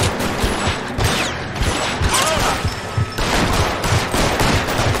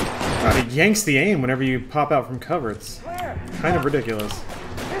 God, it yanks the aim whenever you pop out from cover. It's kind of ridiculous.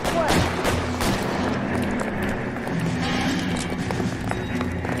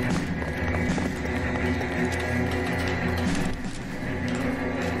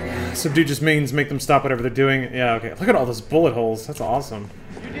 Subdue just means make them stop whatever they're doing. Yeah, okay. Look at all those bullet holes. That's awesome.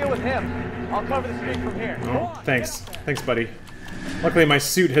 You deal with him. I'll cover the street from here. Oh, thanks. Thanks, buddy. Luckily, my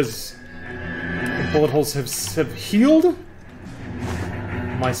suit has... The bullet holes have healed.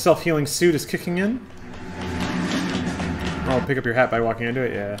 My self-healing suit is kicking in. Oh, pick up your hat by walking into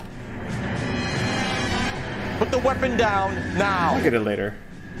it? Yeah. Put the weapon down now. I'll get it later.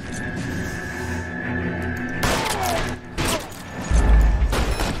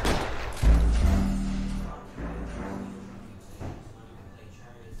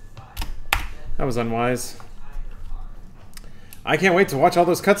 That was unwise. I can't wait to watch all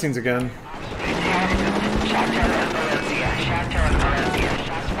those cutscenes again.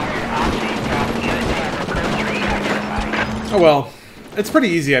 Oh well, it's pretty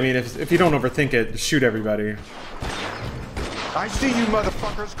easy. I mean, if you don't overthink it, just shoot everybody. I see you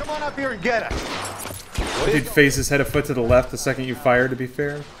motherfuckers. Come on up here and get us. Dude faces head a foot to the left the second you fire, to be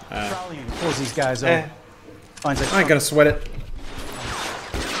fair. Pulls these guys over. I ain't gonna sweat it.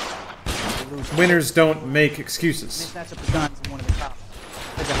 Winners don't make excuses. Snatch up the guns and one of the cops.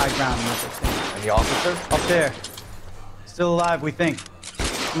 Take a high ground and let their stand. And the officer? Up there. Still alive, we think.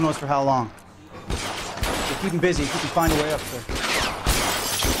 Who knows for how long. We'll keep him busy if we can find a way up there.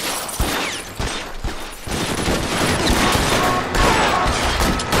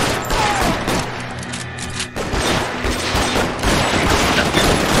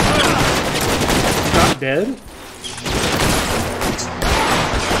 Not dead?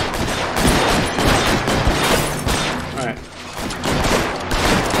 Alright.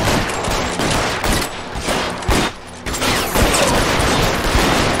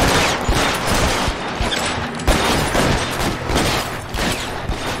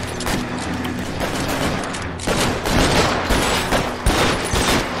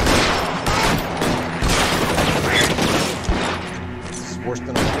 This is worse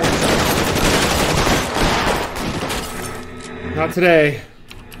than a Not today.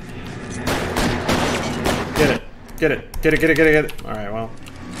 Get it. Get it. Get it, get it, get it, get it. Alright, well.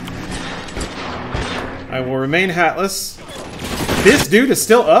 I will remain hatless. This dude is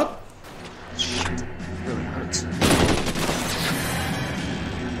still up? Shit. Really hurts.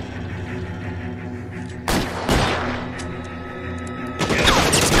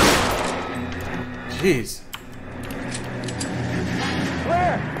 Jeez.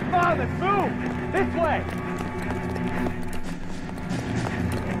 Clear! Come on, let's move! This way!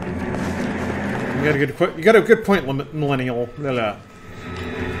 You got a good point, millennial.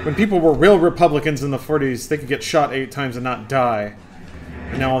 When people were real Republicans in the 40s, they could get shot 8 times and not die.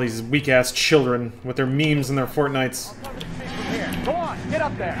 And now all these weak-ass children with their memes and their Fortnites. Go on, get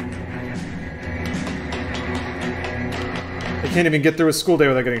up there! They can't even get through a school day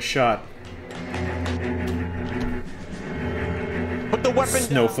without getting shot. Put the weapon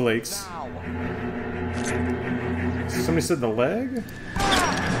Snowflakes. Somebody said the leg?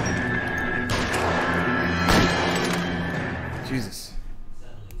 Jesus.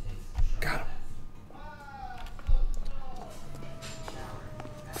 Got him.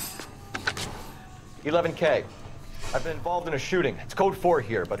 $11K. I've been involved in a shooting. It's code 4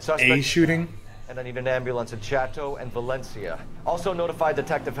 here, but suspect... A shooting? And I need an ambulance in Chateau and Valencia. Also notify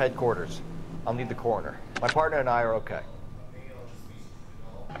detective headquarters. I'll need the coroner. My partner and I are okay.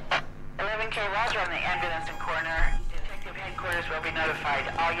 11K, roger on the ambulance and coroner. Detective headquarters will be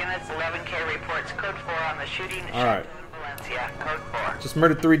notified. All units, 11K reports code 4 on the shooting. Alright. Valencia, code 4. Just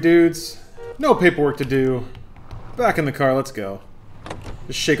murdered 3 dudes. No paperwork to do. Back in the car, let's go.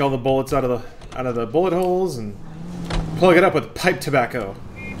 Just shake all the bullets out of the bullet holes and plug it up with pipe tobacco.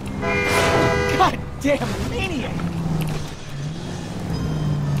 God damn maniac!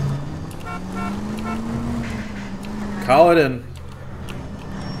 Call it in.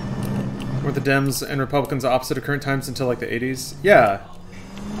 Were the Dems and Republicans opposite at current times until like the 80s? Yeah.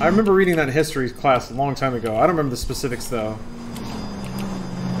 I remember reading that in history class a long time ago. I don't remember the specifics though.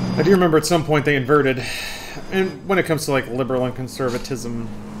 I do remember at some point they inverted. And when it comes to like liberal and conservatism,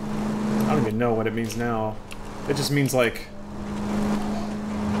 I don't even know what it means now. It just means like,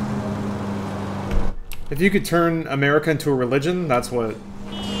 if you could turn America into a religion, that's what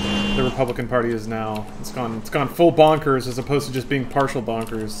the Republican Party is now. It's gone full bonkers as opposed to just being partial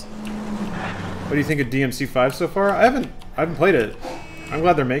bonkers. What do you think of DMC5 so far? I haven't played it. I'm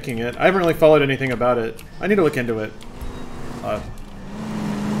glad they're making it. I haven't really followed anything about it. I need to look into it.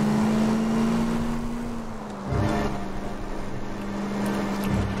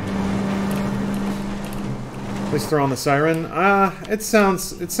 Please throw on the siren. It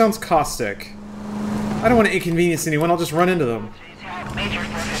sounds caustic. I don't want to inconvenience anyone. I'll just run into them.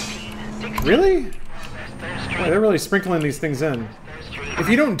 Really? Boy, they're really sprinkling these things in. If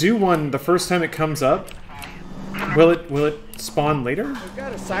you don't do one the first time it comes up, will it spawn later? We've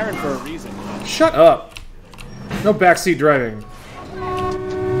got a siren for a reason. Shut up. No backseat driving.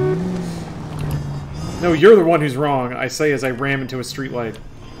 No, you're the one who's wrong, I say as I ram into a street light.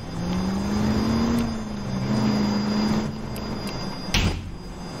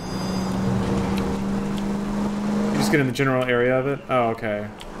 You just get in the general area of it? Oh, okay.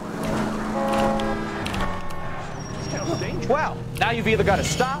 Well, now you've either got to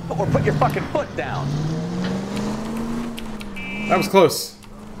stop or put your fucking foot down. That was close.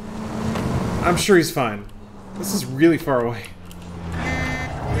 I'm sure he's fine. This is really far away.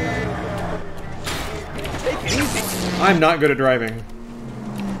 Take it easy. I'm not good at driving.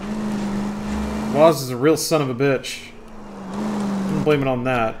 Woz is a real son of a bitch. I'm gonna blame it on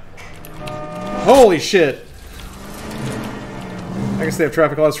that. Holy shit! I guess they have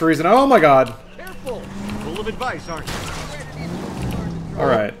traffic laws for a reason. Oh my god! Careful! Full of advice, aren't you?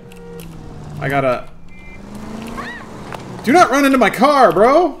 Alright. I gotta... Do not run into my car,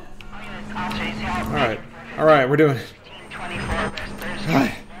 bro! Alright. Alright, we're doing it.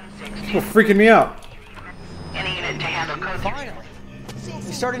 God. People freaking me out. Finally.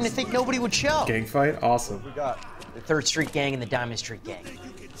 We're starting to think nobody would show. Gang fight? Awesome. We got the 3rd Street Gang and the Diamond Street Gang.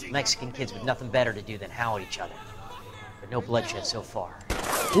 Mexican kids with nothing better to do than howl at each other. But no bloodshed so far.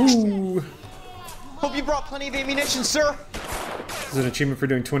 Ooh. Hope you brought plenty of ammunition, sir. This is an achievement for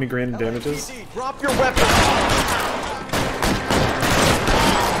doing 20 grand in damages. Drop your weapon.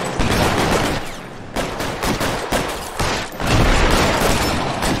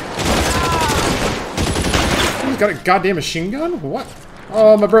 He's got a goddamn machine gun? What?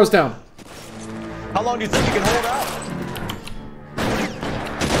 Oh, my bro's down. How long do you think you can hold out?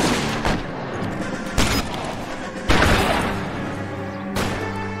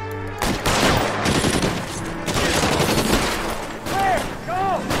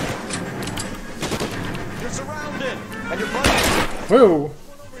 Whoa!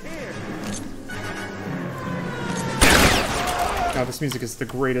 God, this music is the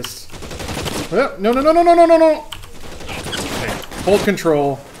greatest. Oh, no, no, no, no, no, no, no, no! Okay. Hold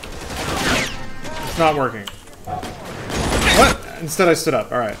control. It's not working. What? Instead I stood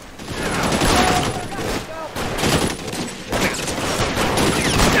up. Alright.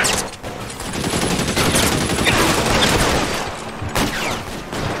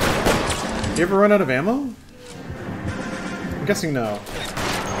 You ever run out of ammo? I'm guessing no.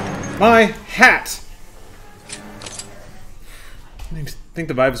 My hat! I think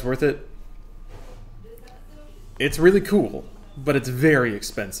the vibe's worth it. It's really cool, but it's very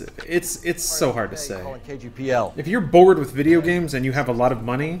expensive. It's so hard to say. KGPL. If you're bored with video games and you have a lot of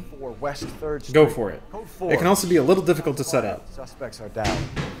money, West 3rd Street. go for it. Code 4. It can also be a little difficult to set up. Suspects are down.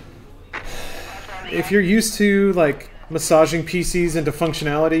 If you're used to, like, massaging PCs into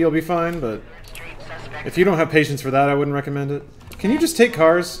functionality, you'll be fine, but if you don't have patience for that, I wouldn't recommend it. Can you just take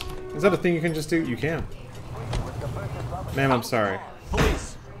cars? Is that a thing you can just do? You can. Ma'am, I'm sorry.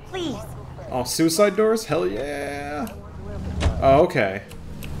 Police. Please. Oh, suicide doors? Hell yeah. Oh, okay.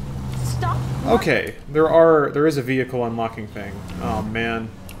 Stop. Okay, there is a vehicle unlocking thing. Oh man,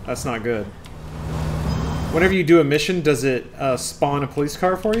 that's not good. Whenever you do a mission, does it spawn a police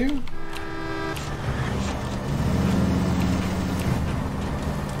car for you?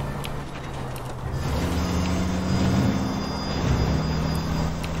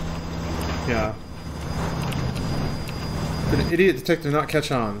 Yeah. Did an idiot detective not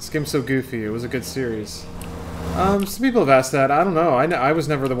catch on? This game's so goofy. It was a good series. Some people have asked that. I don't know. I was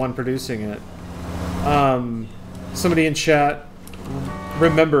never the one producing it. Somebody in chat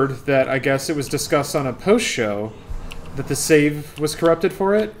remembered that I guess it was discussed on a post show that the save was corrupted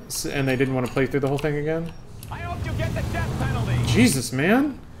for it, and they didn't want to play through the whole thing again. I hope you get the death penalty. Jesus,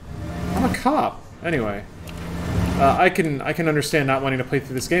 man. I'm a cop. Anyway. I can understand not wanting to play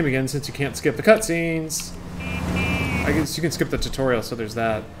through this game again since you can't skip the cutscenes. I guess you can skip the tutorial, so there's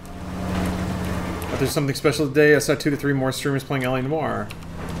that. But there's something special today. I saw 2 to 3 more streamers playing L.A. Noire.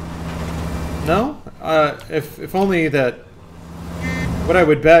 No? If only that... What I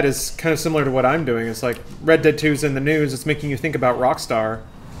would bet is kind of similar to what I'm doing. It's like Red Dead 2's in the news. It's making you think about Rockstar.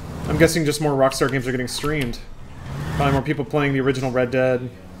 I'm guessing just more Rockstar games are getting streamed. Probably more people playing the original Red Dead.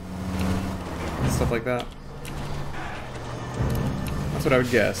 Stuff like that. That's what I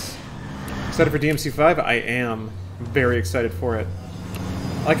would guess. Excited for DMC5? I am. Very excited for it.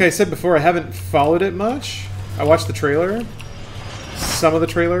 Like I said before, I haven't followed it much. I watched the trailer. Some of the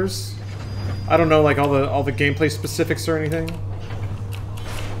trailers. I don't know like all the gameplay specifics or anything.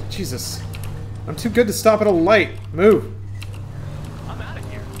 Jesus. I'm too good to stop at a light. Move. I'm out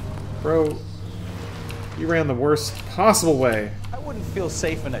of here. Bro, you ran the worst possible way. I wouldn't feel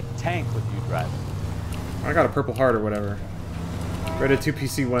safe in a tank with you driving. I got a purple heart or whatever. Red Dead 2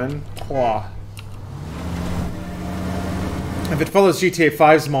 PC when? Claw. If it follows GTA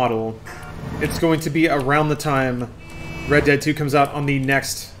 5's model, it's going to be around the time Red Dead 2 comes out on the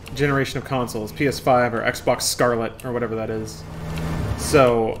next generation of consoles, PS5 or Xbox Scarlet or whatever that is.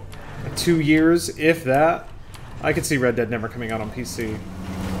 So, 2 years, if that, I could see Red Dead never coming out on PC.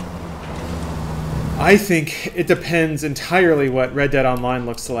 I think it depends entirely what Red Dead Online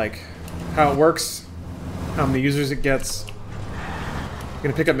looks like. How it works, how many users it gets.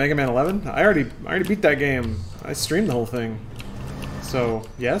 Gonna pick up Mega Man 11? I already beat that game. I streamed the whole thing. So,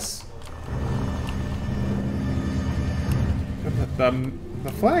 yes?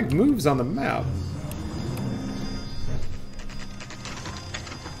 The flag moves on the map.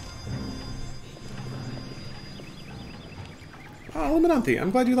 Oh, Illuminati, I'm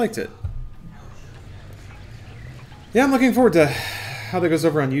glad you liked it. Yeah, I'm looking forward to how that goes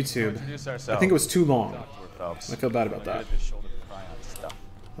over on YouTube. I think it was too long. I feel bad about that.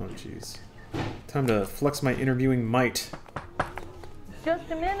 Oh, jeez. Time to flex my interviewing might.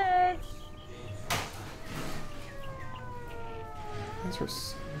 Just a minute.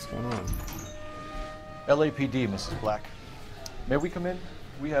 What's going on? LAPD, Mrs. Black. May we come in?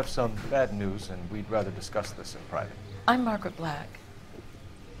 We have some bad news, and we'd rather discuss this in private. I'm Margaret Black.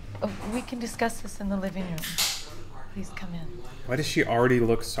 We can discuss this in the living room. Please come in. Why does she already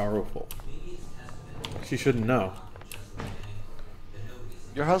look sorrowful? She shouldn't know.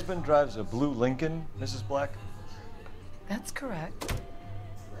 Your husband drives a blue Lincoln, Mrs. Black? That's correct.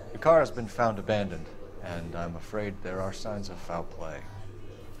 The car has been found abandoned, and I'm afraid there are signs of foul play.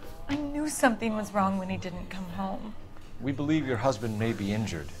 I knew something was wrong when he didn't come home. We believe your husband may be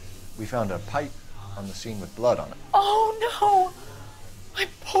injured. We found a pipe on the scene with blood on it. Oh, no! My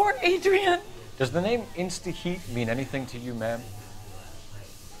poor Adrian! Does the name Insta-Heat mean anything to you, ma'am?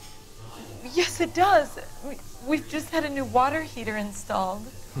 Yes, it does. We've just had a new water heater installed.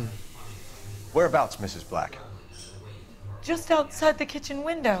 Whereabouts, Mrs. Black? Just outside the kitchen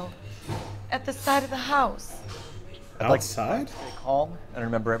window. At the side of the house. Outside? Stay calm and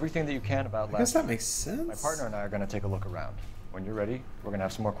remember everything that you can about last I guess that makes sense. My partner and I are going to take a look around. When you're ready, we're going to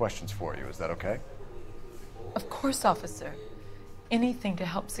have some more questions for you. Is that okay? Of course, officer. Anything to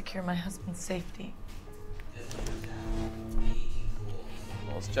help secure my husband's safety.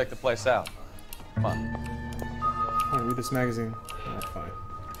 Well, let's check the place out. Come on. I want to read this magazine. Oh, fine.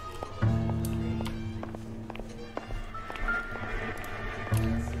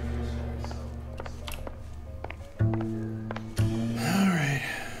 Alright.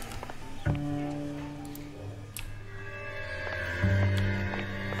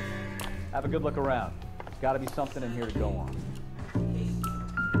 Have a good look around. There's got to be something in here to go on.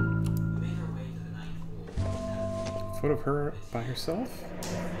 Photo of her by herself?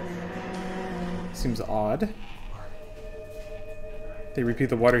 Seems odd. They repeat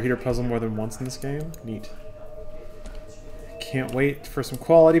the water heater puzzle more than once in this game? Neat. Can't wait for some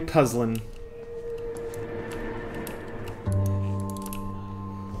quality puzzling.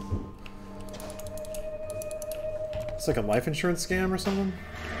 It's like a life insurance scam or something?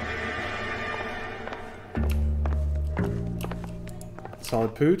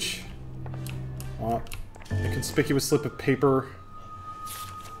 Solid pooch. Oh, a conspicuous slip of paper.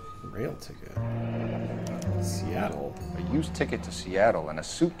 Rail ticket. Seattle. A used ticket to Seattle and a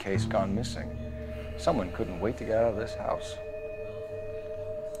suitcase gone missing. Someone couldn't wait to get out of this house.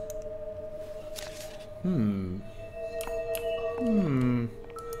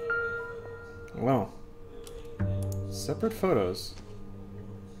 Well. Separate photos.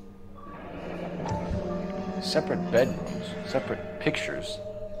 Separate bedrooms, separate pictures.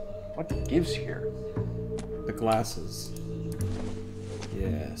 What gives here? The glasses.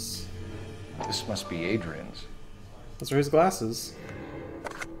 Yes. This must be Adrian's. Those are his glasses.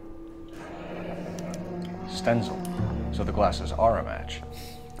 Stenzel. So the glasses are a match.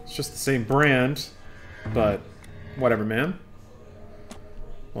 It's just the same brand, but whatever, man.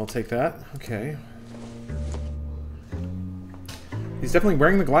 We'll take that. Okay. He's definitely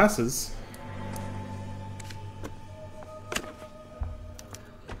wearing the glasses.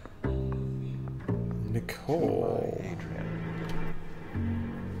 Nicole. Adrian.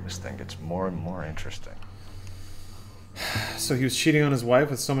 This thing gets more and more interesting. So he was cheating on his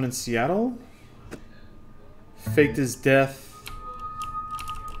wife with someone in Seattle? Faked his death.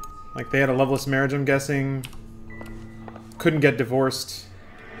 Like they had a loveless marriage, I'm guessing. Couldn't get divorced.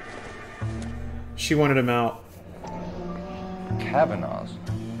 She wanted him out. Kavanaugh's.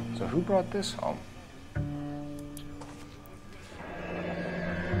 So who brought this home?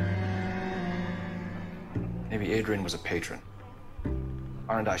 Maybe Adrian was a patron.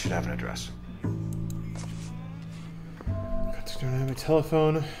 R&I should have an address. Don't have a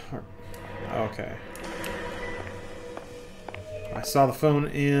telephone. Okay. I saw the phone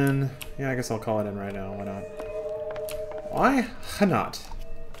in Yeah, I guess I'll call it in right now. Why not? Why not?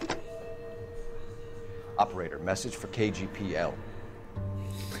 Operator, message for KGPL.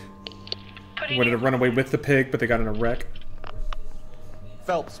 Wanted to run away with the pig, but they got in a wreck.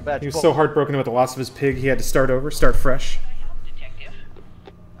 Phelps, badge He was book. so heartbroken about the loss of his pig, he had to start over, start fresh.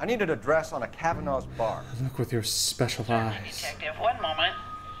 I need an address on a Kavanaugh's bar. Look with your special eyes. Detective, one moment.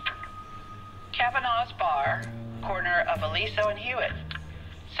 Kavanaugh's Bar, corner of Aliso and Hewitt,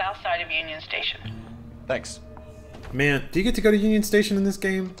 south side of Union Station. Thanks. Man, do you get to go to Union Station in this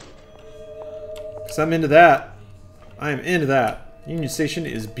game? Because I'm into that. I am into that. Union Station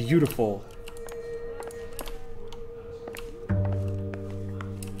is beautiful.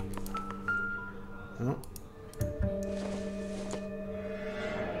 Oh.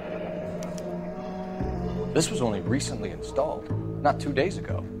 This was only recently installed, not 2 days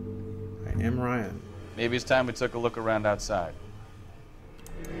ago. I am Ryan. Maybe it's time we took a look around outside.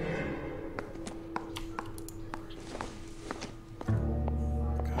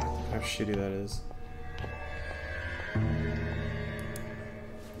 God, how shitty that is.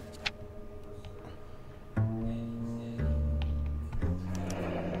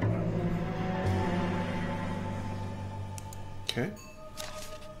 Okay.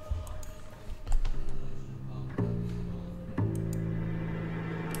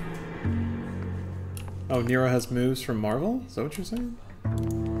 Oh, Nero has moves from Marvel? Is that what you're saying?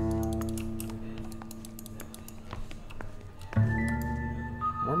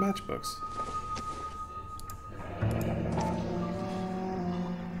 More matchbooks.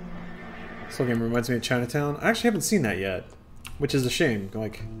 This whole game reminds me of Chinatown. I actually haven't seen that yet, which is a shame.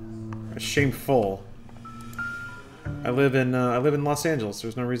 Like, shameful. I live in Los Angeles.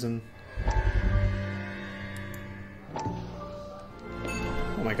 There's no reason.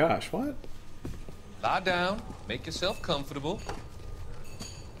 Oh my gosh! What? Lie down. Make yourself comfortable.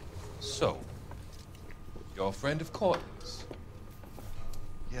 So, you're a friend of Courtney's.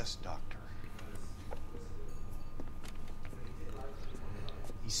 Yes, Doctor.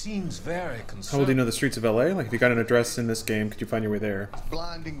 He seems very concerned. How well do you know the streets of LA? Like, if you got an address in this game, could you find your way there?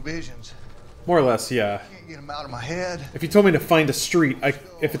 Blinding visions. More or less, yeah. Can't get him out of my head. If you told me to find a street,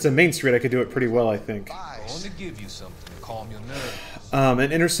 if it's a main street, I could do it pretty well, I think. I want to give you something to calm your nerves.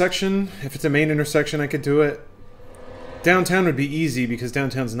 An intersection, if it's a main intersection, I could do it. Downtown would be easy because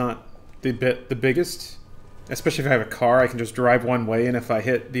downtown's not the biggest. Especially if I have a car, I can just drive one way, and if I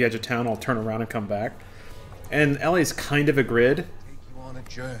hit the edge of town, I'll turn around and come back. And LA's kind of a grid. Take you on a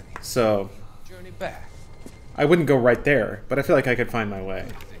journey. So Journey back. I wouldn't go right there, but I feel like I could find my way.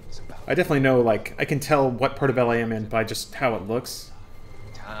 I definitely know, like, I can tell what part of LA I'm in by just how it looks.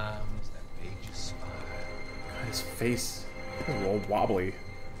 Times that made you smile. God, his face is a little wobbly.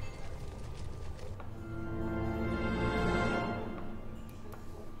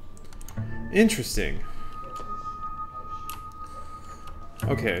 Interesting.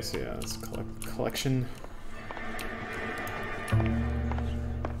 Okay, so yeah, it's collection. Alright,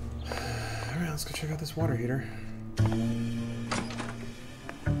 let's go check out this water heater.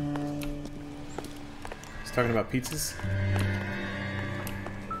 He's talking about pizzas.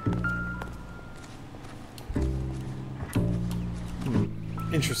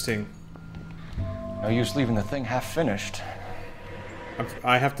 Interesting. No use leaving the thing half finished.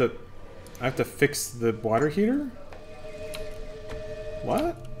 I have to fix the water heater? What?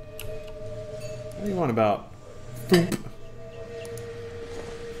 What do you want about? Boop.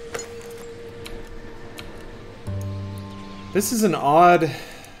 This is an odd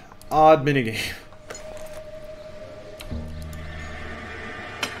minigame.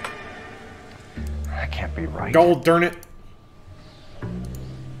 That can't be right. Gold, darn it.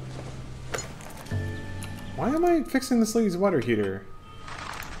 Why am I fixing this lady's water heater?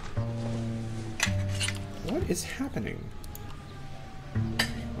 What is happening?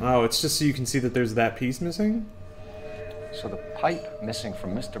 Oh, it's just so you can see that there's that piece missing? So the pipe missing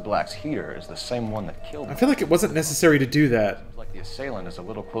from Mr. Black's heater is the same one that killed him. I feel like it wasn't necessary to do that. Seems like the assailant is a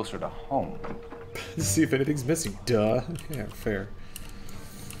little closer to home. To see if anything's missing. Duh. Yeah, fair.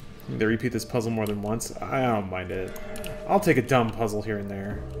 They repeat this puzzle more than once. I don't mind it. I'll take a dumb puzzle here and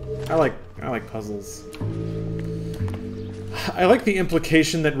there. I like puzzles. I like the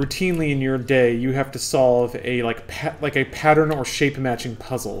implication that routinely in your day you have to solve a like a pattern or shape matching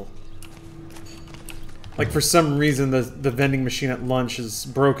puzzle. Like for some reason the vending machine at lunch is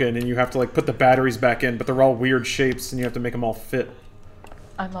broken and you have to like put the batteries back in, but they're all weird shapes and you have to make them all fit.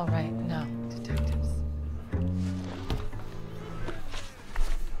 I'm all right now, detectives.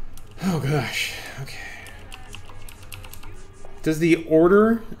 Oh gosh. Okay. Does the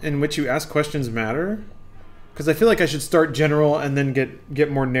order in which you ask questions matter? Because I feel like I should start general and then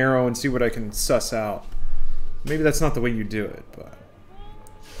get more narrow and see what I can suss out. Maybe that's not the way you do it, but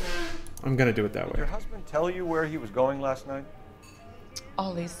I'm gonna do it that way. Did your husband tell you where he was going last night?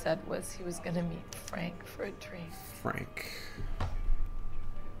 All he said was he was going to meet Frank for a drink. Frank.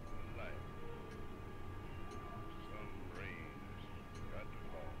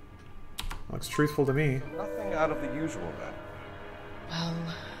 Looks truthful to me. Nothing out of the usual then. Well,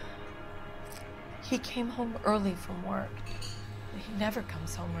 he came home early from work. He never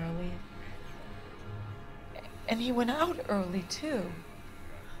comes home early. And he went out early, too.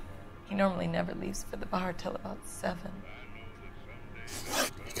 He normally never leaves for the bar till about 7.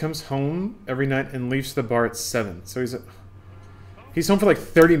 He comes home every night and leaves the bar at 7. So he's home for like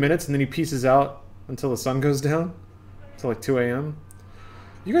 30 minutes and then he pieces out until the sun goes down. Until like 2 a.m.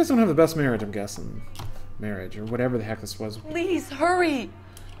 You guys don't have the best marriage, I'm guessing. Marriage, or whatever the heck this was. Please, hurry!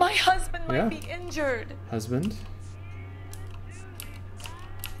 My husband might be injured. Husband?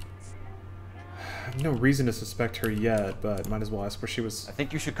 I have no reason to suspect her yet, but might as well ask where she was. I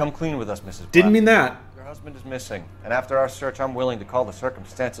think you should come clean with us, Mrs. Black. Didn't mean that. Your husband is missing, and after our search, I'm willing to call the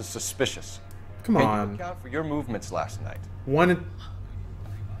circumstances suspicious. Come Can on. you account for your movements last night? You're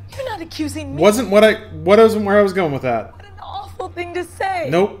not accusing me. Wasn't where I was going with that. What an awful thing to say.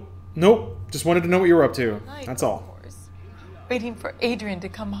 Nope. Just wanted to know what you were up to. That's all. Of course. Waiting for Adrian to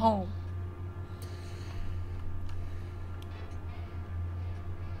come home.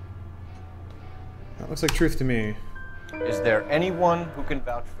 That looks like truth to me. Is there anyone who can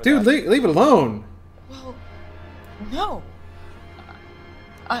vouch for Dude, that? leave it alone. Well, no.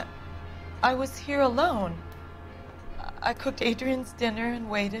 I was here alone. I cooked Adrian's dinner and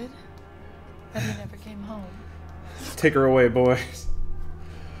waited, but he never came home. Take her away, boys.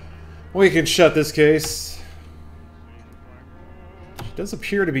 We can shut this case. She does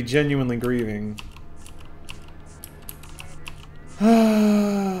appear to be genuinely grieving.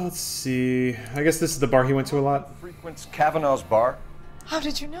 Let's see. I guess this is the bar he went to a lot. Frequents Kavanaugh's bar? How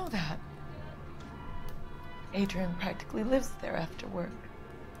did you know that? Adrian practically lives there after work.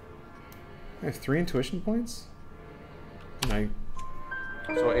 I have 3 intuition points?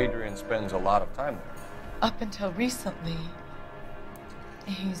 So Adrian spends a lot of time there? Up until recently,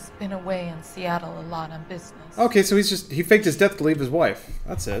 he's been away in Seattle a lot on business. Okay, so he faked his death to leave his wife.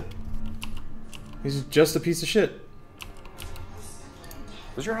 That's it. He's just a piece of shit.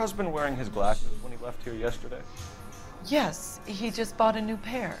 Was your husband wearing his glasses when he left here yesterday? Yes, he just bought a new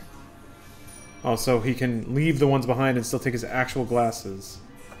pair. Oh, so he can leave the ones behind and still take his actual glasses.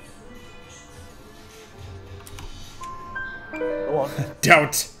 Go on.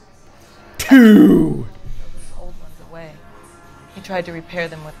 Doubt. 2. The old ones away. He tried to repair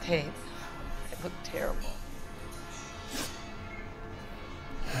them with tape. It looked terrible.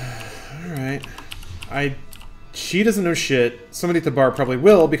 Alright. She doesn't know shit. Somebody at the bar probably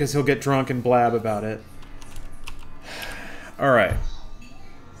will because he'll get drunk and blab about it. Alright.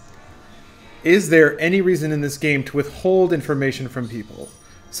 Is there any reason in this game to withhold information from people?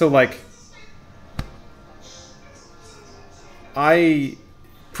 So, like,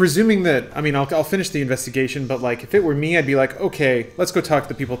 presuming that, I mean, I'll finish the investigation, but, like, if it were me, I'd be like, okay, let's go talk to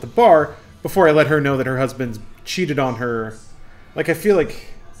the people at the bar before I let her know that her husband's cheated on her. Like, I feel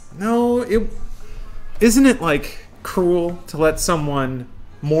like, no, isn't it, like, cruel to let someone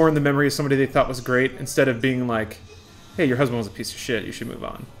mourn the memory of somebody they thought was great instead of being like, hey, your husband was a piece of shit, you should move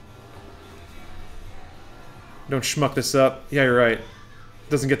on. Don't schmuck this up. Yeah, you're right.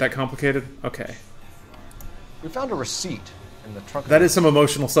 Doesn't get that complicated? Okay. We found a receipt in the trunk. That is some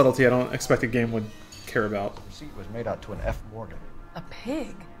emotional subtlety I don't expect a game would care about. The receipt was made out to an F. Morgan. A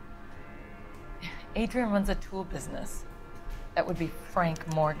pig? Adrian runs a tool business. That would be Frank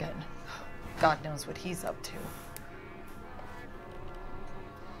Morgan. God knows what he's up to.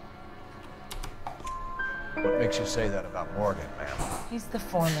 What makes you say that about Morgan, ma'am? He's the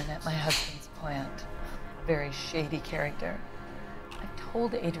foreman at my husband's plant. A very shady character. I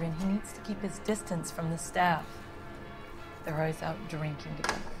told Adrian he needs to keep his distance from the staff. They're always out drinking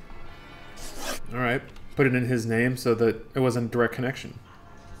together. Alright. Put it in his name so that it wasn't a direct connection.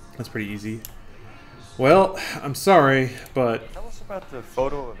 That's pretty easy. Well, I'm sorry, but... Tell us about the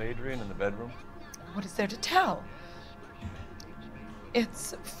photo of Adrian in the bedroom. What is there to tell?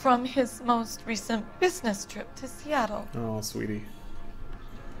 It's from his most recent business trip to Seattle. Oh, sweetie.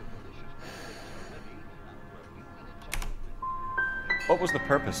 What was the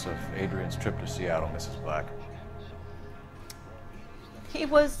purpose of Adrian's trip to Seattle, Mrs. Black? He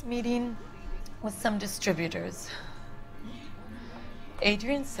was meeting with some distributors.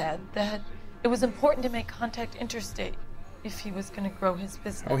 Adrian said that it was important to make contact interstate if he was going to grow his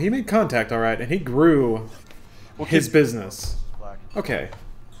business. Oh, he made contact, alright, and he grew his business. Okay.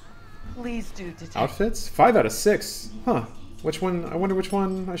 Please do, detective. Outfits? 5 out of 6. Huh. Which one? I wonder which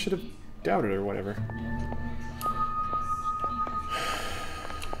one I should have doubted or whatever.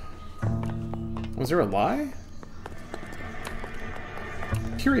 Was there a lie?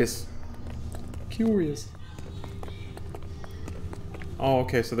 Curious. Curious. Oh,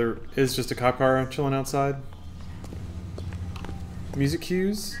 okay, so there is just a cop car chilling outside. Music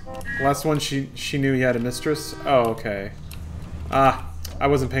cues? Last one, she knew he had a mistress? Oh, okay. Ah, I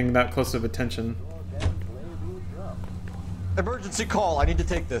wasn't paying that close of attention. Emergency call. I need to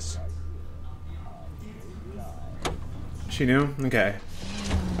take this. She knew? Okay.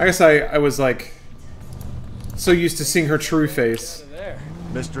 I guess I was like so used to seeing her true face.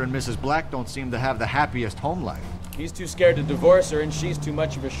 Mr. and Mrs. Black don't seem to have the happiest home life. He's too scared to divorce her, and she's too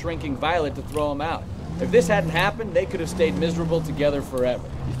much of a shrinking violet to throw him out. If this hadn't happened, they could have stayed miserable together forever.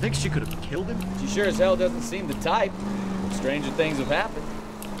 You think she could have killed him? She sure as hell doesn't seem the type. Stranger things have happened.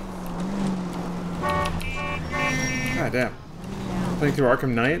 God damn. Playing through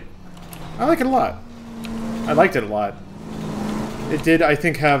Arkham Knight? I like it a lot. I liked it a lot. It did, I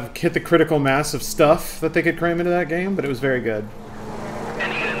think, hit the critical mass of stuff that they could cram into that game, but it was very good.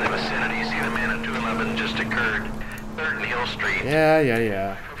 Any unit in the vicinity, see the man at 211 just occurred. 3rd and Hill Street.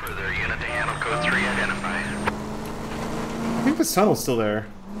 Yeah. Further unit to handle code 3 identified. I think this tunnel's still there.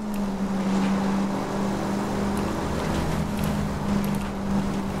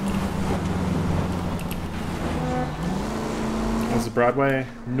 This is Broadway.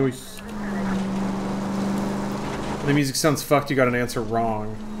 Nice. The music sounds fucked, you got an answer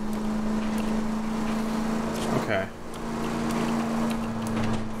wrong. Okay.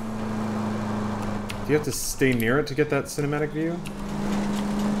 Do you have to stay near it to get that cinematic view?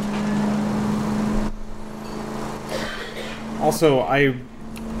 Also, I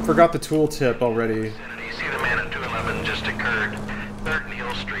forgot the tooltip already. See the man at 211 just occurred. 3rd and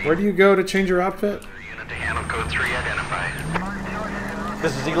Hill Street. Where do you go to change your outfit? Unit to handle code 3 identified.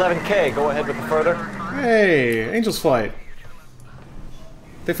 This is 11K. Go ahead with the further. Hey, Angel's Flight.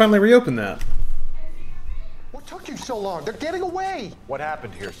 They finally reopened that. What took you so long? They're getting away. What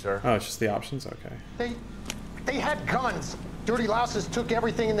happened here, sir? Oh, it's just the options? Okay. They had guns. Dirty louses took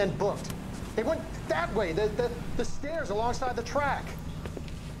everything and then booked. They went that way, the stairs alongside the track.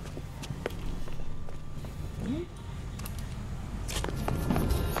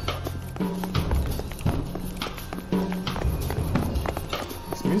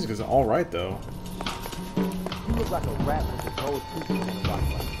 This music is alright, though. You look like a rat with the gold tooth in the rock.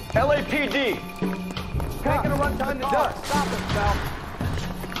 LAPD! Taking a run time to dust. Stop it, pal.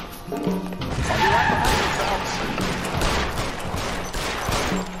 I'll be right behind you,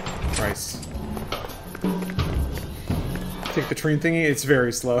 pal. Christ. Take the train thingy, it's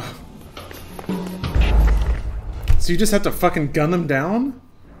very slow. So you just have to fucking gun them down?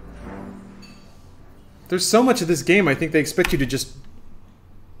 There's so much of this game, I think they expect you to just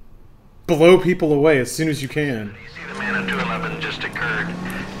blow people away as soon as you can. See the man at 211 just occurred.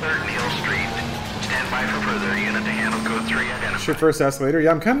 3rd and Hill Street. Stand by for further unit to handle code 3 identified. Shoot first, ask later.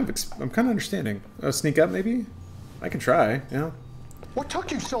 Yeah, I'm kind of understanding. Sneak up, maybe? I can try, yeah. What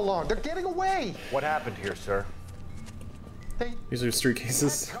took you so long? They're getting away. What happened here, sir? These are street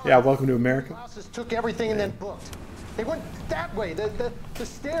cases. Yeah, welcome to America. Louses took everything and then booked. They went that way, the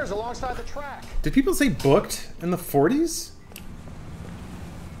stairs alongside the track. Did people say booked in the 40s?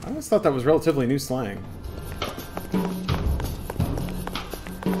 I always thought that was relatively new slang.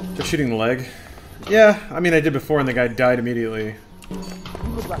 They're shooting the leg. Yeah, I mean I did before and the guy died immediately. You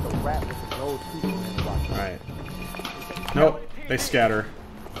look like a rat with the gold tooth in the rock. Alright. Nope, they scatter.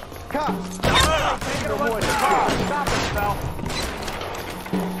 Cops! Stop it, pal.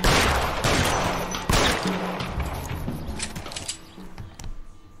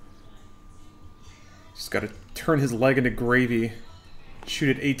 Just gotta turn his leg into gravy.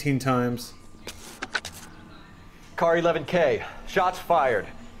 Shoot it 18 times. Car 11K. Shots fired.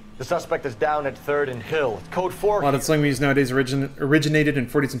 The suspect is down at 3rd and Hill. Code 4. A lot of slang we use nowadays originated in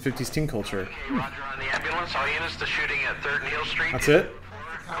 40s and 50s teen culture. Roger on the ambulance. All units to shooting at 3rd and Hill Street. That's it?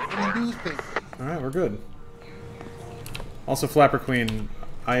 Alright, we're good. Also, Flapper Queen,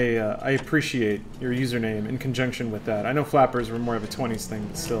 I appreciate your username in conjunction with that. I know Flappers were more of a 20s thing,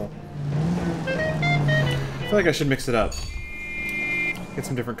 but still. I feel like I should mix it up. Get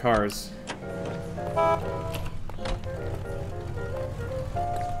some different cars.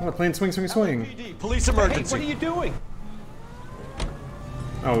 Oh, a plane swing, swing, swing. LAPD, police emergency. Hey, what are you doing?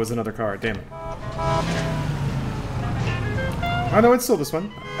 Oh, it was another car. Damn it. Oh, no, it's still this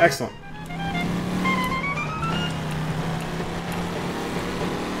one. Excellent.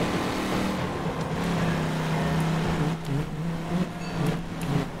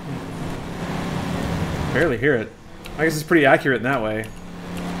 Barely hear it. I guess it's pretty accurate in that way.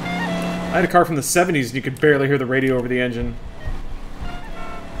 I had a car from the 70s and you could barely hear the radio over the engine.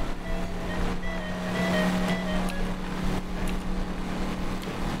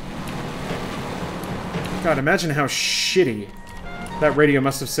 God, imagine how shitty that radio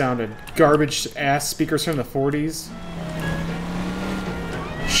must have sounded. Garbage ass speakers from the 40s.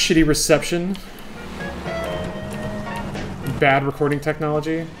 Shitty reception. Bad recording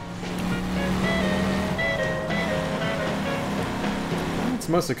technology. It's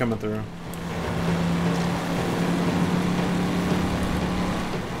mostly coming through.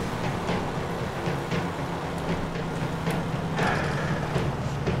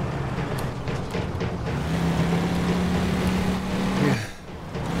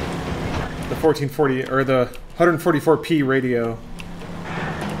 The 1440 or the 144p radio.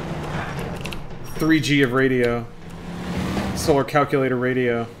 3G of radio. Solar calculator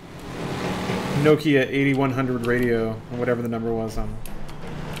radio. Nokia 8100 radio, or whatever the number was on.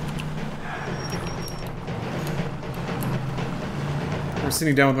 I was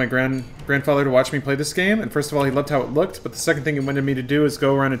sitting down with my grandfather to watch me play this game, and first of all, he loved how it looked, but the second thing he wanted me to do is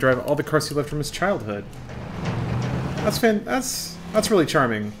go around and drive all the cars he loved from his childhood. That's really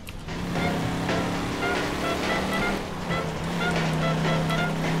charming.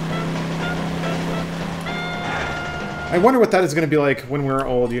 I wonder what that is going to be like when we're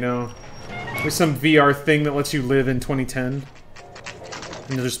old, you know? There's some VR thing that lets you live in 2010.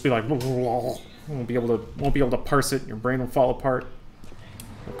 And you'll just be like, won't be able to parse it. Your brain will fall apart.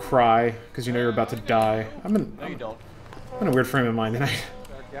 You'll cry because you know you're about to die. I'm in a weird frame of mind tonight.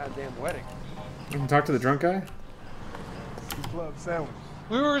 Our goddamn wedding. I can talk to the drunk guy? Club sandwich.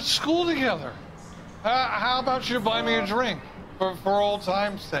 We were at school together. How about you buy me a drink for old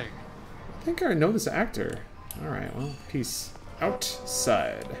time's sake? I think I know this actor. Alright, well, peace.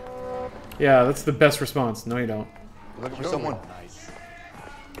 Outside. Yeah, that's the best response. No, you don't. You looking for someone? Nice.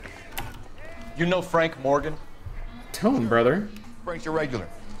 You know Frank Morgan? Tone, brother. Frank's a regular.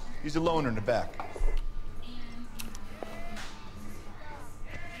 He's a loner in the back.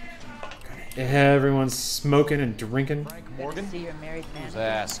 Everyone's smoking and drinking. Frank Morgan? See your married man. Who's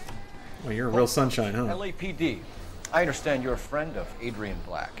ass? Well, you're a real sunshine, huh? LAPD. I understand you're a friend of Adrian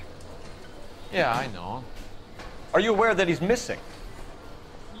Black. Yeah, I know him. Are you aware that he's missing?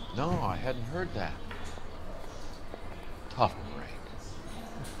 No, I hadn't heard that. Tough break.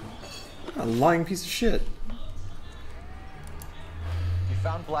 A lying piece of shit. We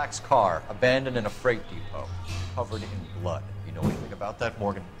found Black's car abandoned in a freight depot, covered in blood. You know anything about that,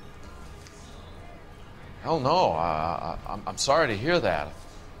 Morgan? Hell no. I'm sorry to hear that.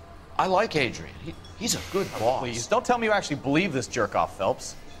 I like Adrian. He's a good boss. Please, don't tell me you actually believe this jerk-off,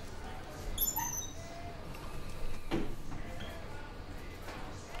 Phelps.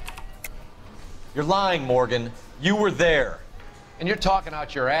 You're lying, Morgan. You were there. And you're talking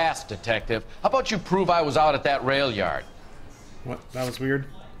out your ass, detective. How about you prove I was out at that rail yard? What? That was weird.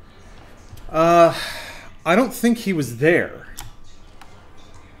 I don't think he was there.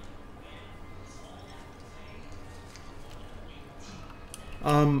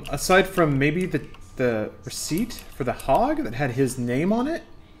 Aside from maybe the receipt for the hog that had his name on it,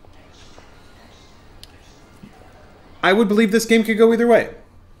 I would believe this game could go either way.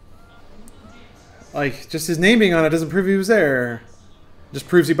 Like, just his name being on it doesn't prove he was there. It just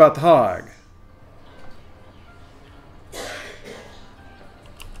proves he bought the hog.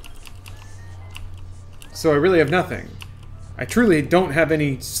 So I really have nothing. I truly don't have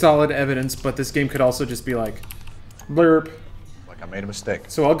any solid evidence, but this game could also just be like, blurb. Like I made a mistake.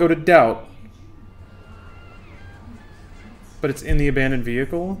 So I'll go to doubt. But it's in the abandoned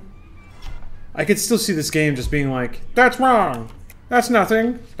vehicle. I could still see this game just being like, that's wrong. That's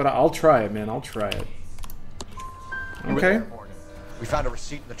nothing. But I'll try it, man. I'll try it. Okay. We found a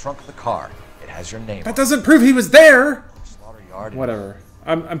receipt in the trunk of the car. It has your name. That doesn't prove he was there. Slaughter yard. Whatever.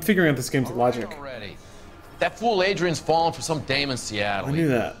 I'm figuring out this game's logic. Already. That fool Adrian's fallen for some dame in Seattle. I knew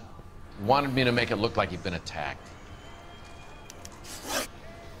that. He wanted me to make it look like he'd been attacked.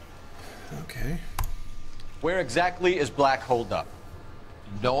 Okay. Where exactly is Black holed up?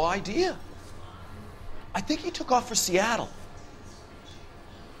 No idea. I think he took off for Seattle.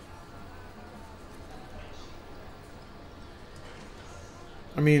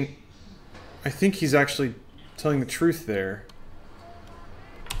 I mean, I think he's actually telling the truth there.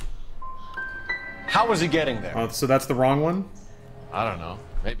 How was he getting there? Oh, so that's the wrong one? I don't know.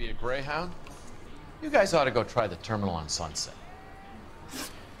 Maybe a Greyhound? You guys ought to go try the terminal on Sunset.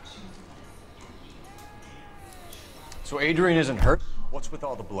 So Adrian isn't hurt? What's with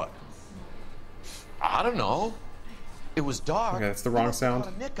all the blood? I don't know. It was dark. Okay, that's the wrong sound.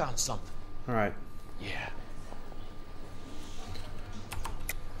 Got a nick on something. Alright. Yeah.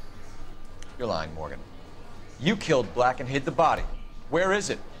 You're lying, Morgan. You killed Black and hid the body. Where is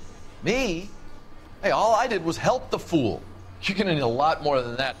it? Me? Hey, all I did was help the fool. You're gonna need a lot more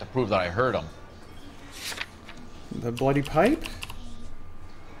than that to prove that I hurt him. The bloody pipe?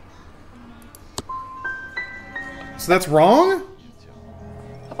 So that's wrong?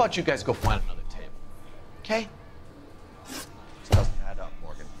 How about you guys go find another table? Okay? This doesn't add up,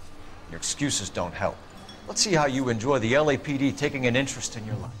 Morgan. Your excuses don't help. Let's see how you enjoy the LAPD taking an interest in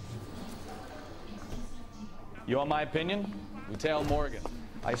your life. You want my opinion? We tell Morgan.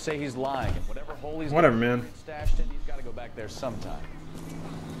 I say he's lying, and whatever hole he's Whatever, man. stashed in, he's got to go back there sometime.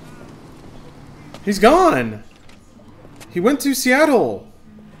 He's gone! He went to Seattle!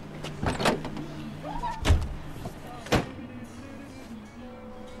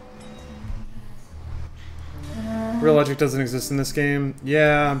 Real logic doesn't exist in this game.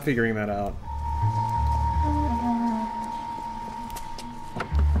 Yeah, I'm figuring that out.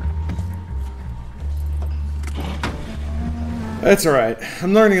 That's alright.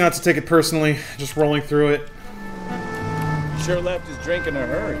 I'm learning not to take it personally, just rolling through it. Sure left his drink in a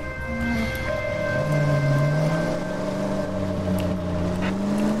hurry.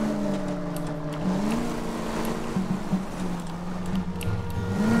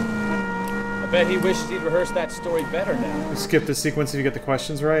 I bet he wishes he'd rehearsed that story better now. You skip this sequence if you get the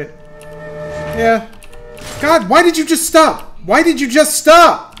questions right. Yeah. God, why did you just stop? Why did you just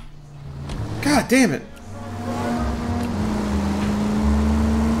stop? God damn it.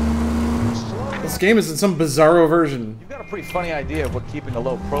 This game is in some bizarro version You've got a pretty funny idea of what keeping a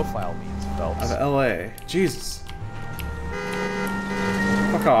low profile means, Phelps. of LA. Jesus.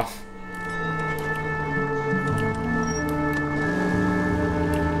 Fuck off.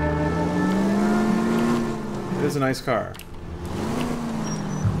 It is a nice car.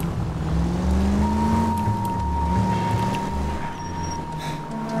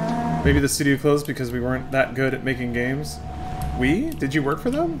 Maybe the studio closed because we weren't that good at making games. We? Did you work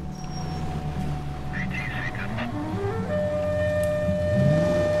for them?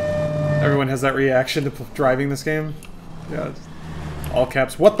 Everyone has that reaction to driving this game. Yeah. All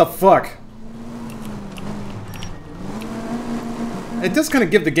caps. What the fuck? It does kind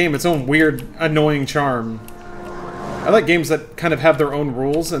of give the game its own weird, annoying charm. I like games that kind of have their own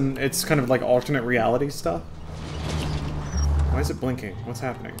rules and it's kind of like alternate reality stuff. Why is it blinking? What's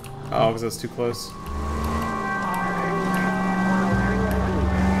happening? Oh, because that's too close.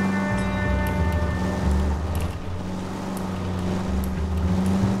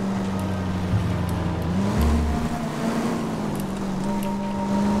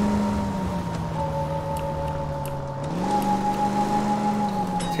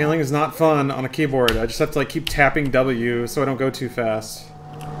 Tailing is not fun on a keyboard. I just have to like keep tapping W so I don't go too fast.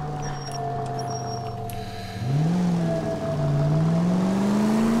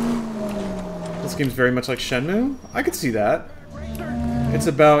 This game's very much like Shenmue. I could see that. It's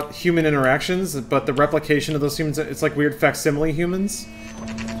about human interactions, but the replication of those humans, it's like weird facsimile humans.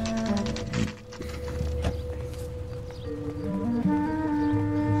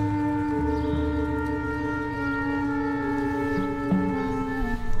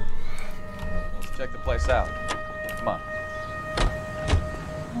 Check the place out. Come on.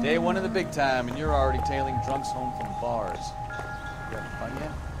 Day one of the big time, and you're already tailing drunks home from bars. You having fun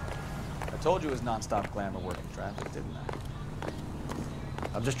yet? I told you it was non-stop glamour working traffic, didn't I?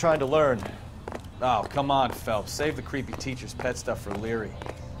 I'm just trying to learn. Oh, come on, Phelps. Save the creepy teacher's pet stuff for Leary.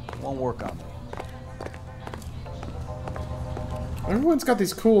 It won't work on me. Everyone's got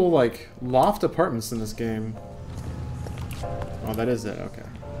these cool, like, loft apartments in this game. Oh, that is it. Okay.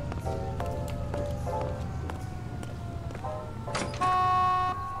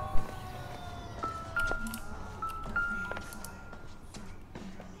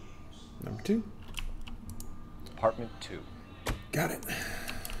 Number 2. Apartment 2. Got it.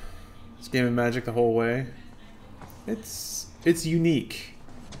 This game of magic the whole way. It's unique.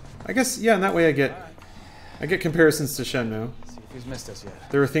 I guess, yeah, in that way I get comparisons to Shenmue. See if he's missed us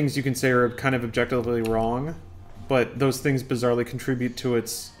yet. There are things you can say are kind of objectively wrong, but those things bizarrely contribute to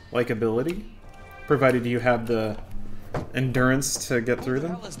its likability, provided you have the endurance to get through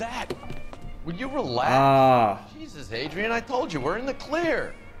them. What the hell is that? Would you relax? Ah. Jesus, Adrian, I told you, we're in the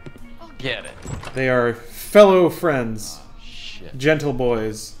clear. I'll get it. They are fellow friends. Shit. Gentle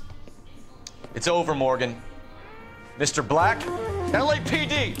boys. It's over, Morgan. Mr. Black?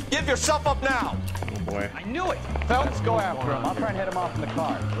 LAPD, give yourself up now! Oh boy. I knew it! Let's go after him. I'll try and head him off in the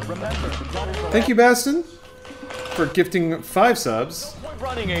car. But remember, Thank you, Baston, for gifting 5 subs. We're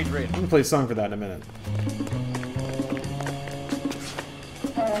running, Adrian. I'm gonna play a song for that in a minute.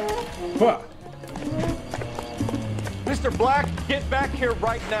 Huh. Mr. Black, get back here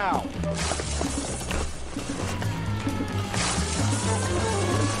right now.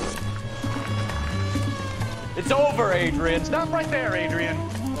 It's over, Adrian. Stop right there, Adrian.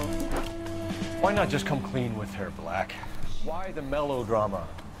 Why not just come clean with her, Black? Why the melodrama?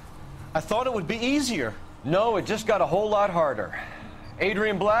 I thought it would be easier. No, it just got a whole lot harder.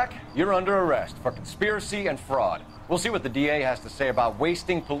 Adrian Black, you're under arrest for conspiracy and fraud. We'll see what the DA has to say about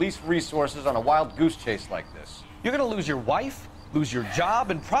wasting police resources on a wild goose chase like this. You're gonna lose your wife, lose your job,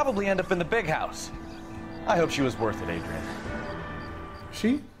 and probably end up in the big house. I hope she was worth it, Adrian.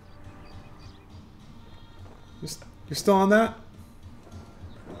 She? You're still on that?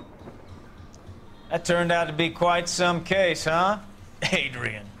 That turned out to be quite some case, huh?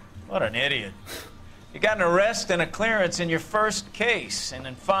 Adrian, what an idiot. You got an arrest and a clearance in your first case, and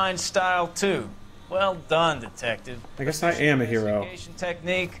in fine style, too. Well done, detective. I guess I am a hero. Investigation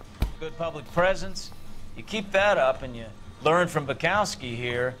technique, good public presence. You keep that up and you learn from Bukowski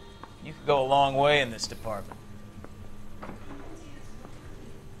here, you could go a long way in this department.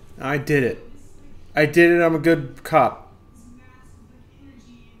 I did it. I did it. I'm a good cop.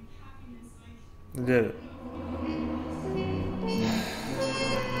 I did it.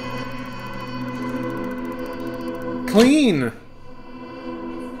 Clean!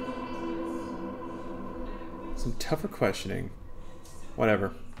 Some tougher questioning.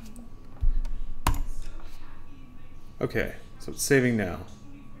 Whatever. Okay, so it's saving now.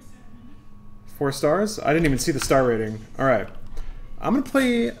 4 stars? I didn't even see the star rating. Alright. I'm gonna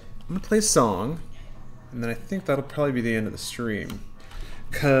play a song, and then I think that'll probably be the end of the stream.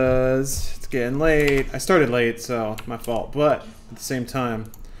 Cause it's getting late. I started late, so my fault. But at the same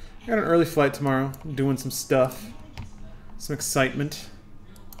time, I got an early flight tomorrow. I'm doing some stuff. Some excitement.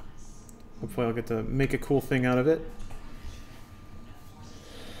 Hopefully I'll get to make a cool thing out of it.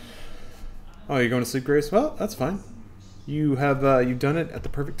 Oh, you're going to sleep, Grace? Well, that's fine. You have you've done it at the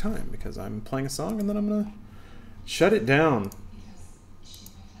perfect time because I'm playing a song and then I'm gonna shut it down.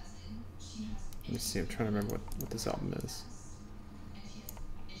 Let me see. I'm trying to remember what this album is.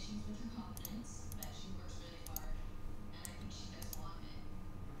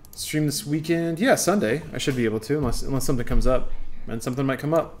 Stream this weekend? Yeah, Sunday. I should be able to, unless something comes up, and something might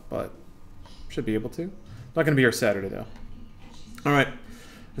come up, but should be able to. Not gonna be here Saturday though. All right,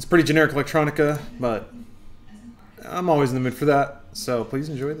 it's pretty generic electronica, but I'm always in the mood for that. So please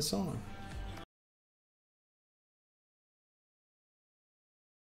enjoy the song.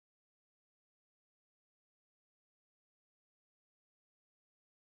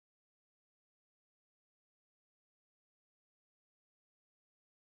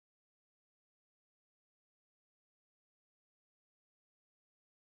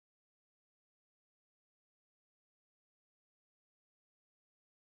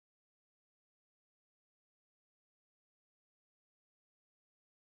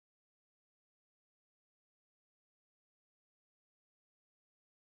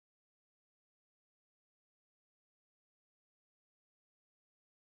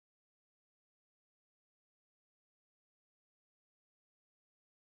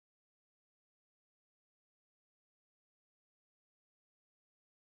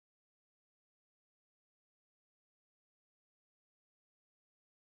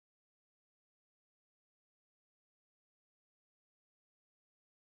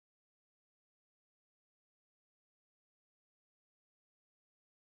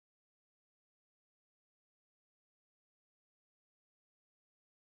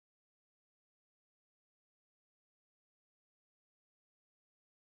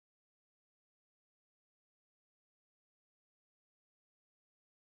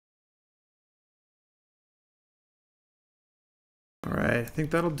 Alright, I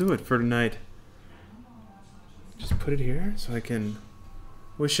think that'll do it for tonight. Just put it here so I can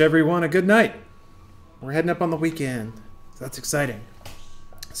wish everyone a good night. We're heading up on the weekend, so that's exciting.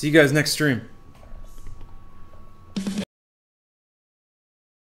 See you guys next stream.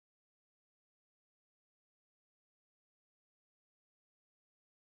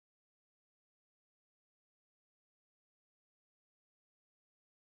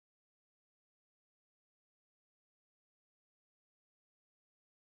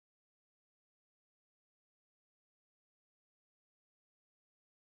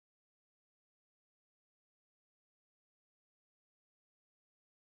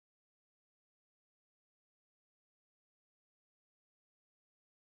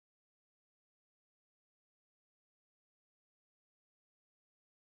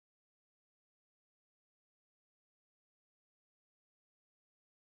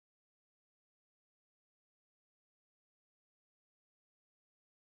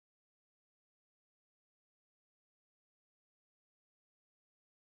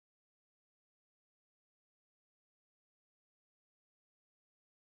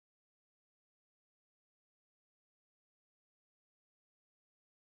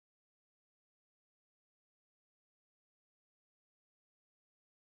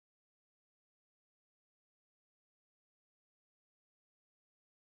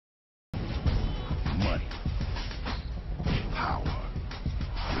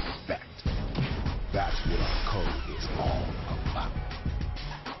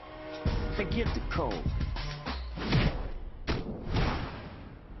 Forget the code.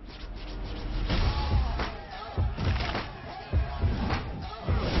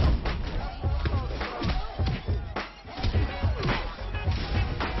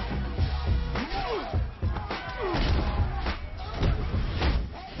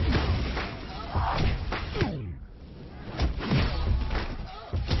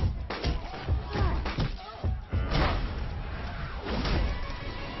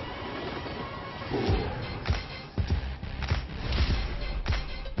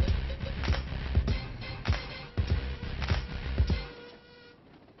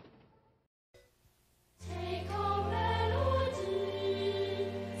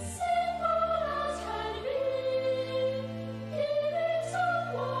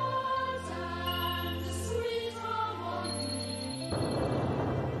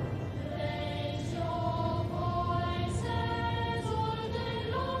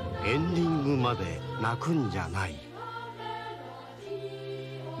エンディングまで泣くんじゃない。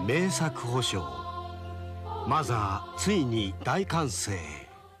名作保証マザーついに大完成。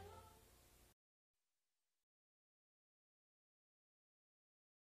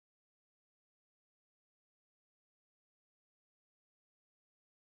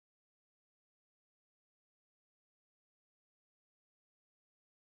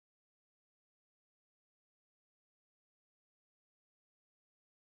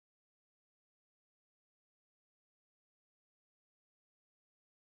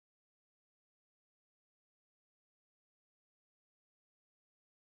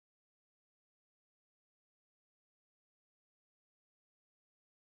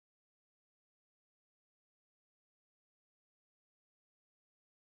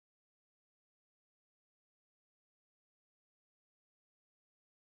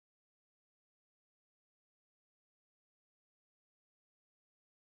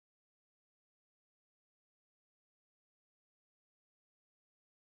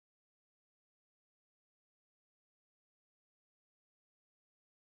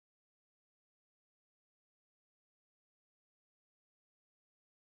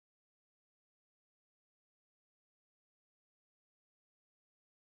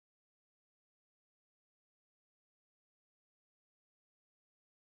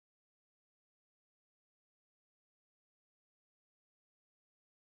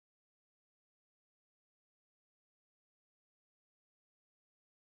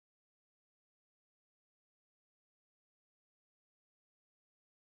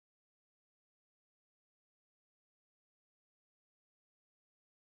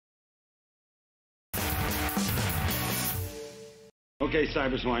Okay,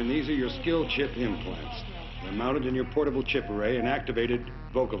 Cyberswine, these are your skill chip implants. They're mounted in your portable chip array and activated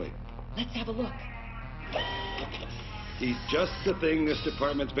vocally. Let's have a look. He's just the thing this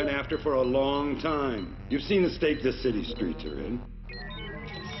department's been after for a long time. You've seen the state this city's streets are in.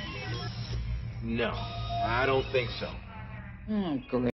 No, I don't think so. Oh, great.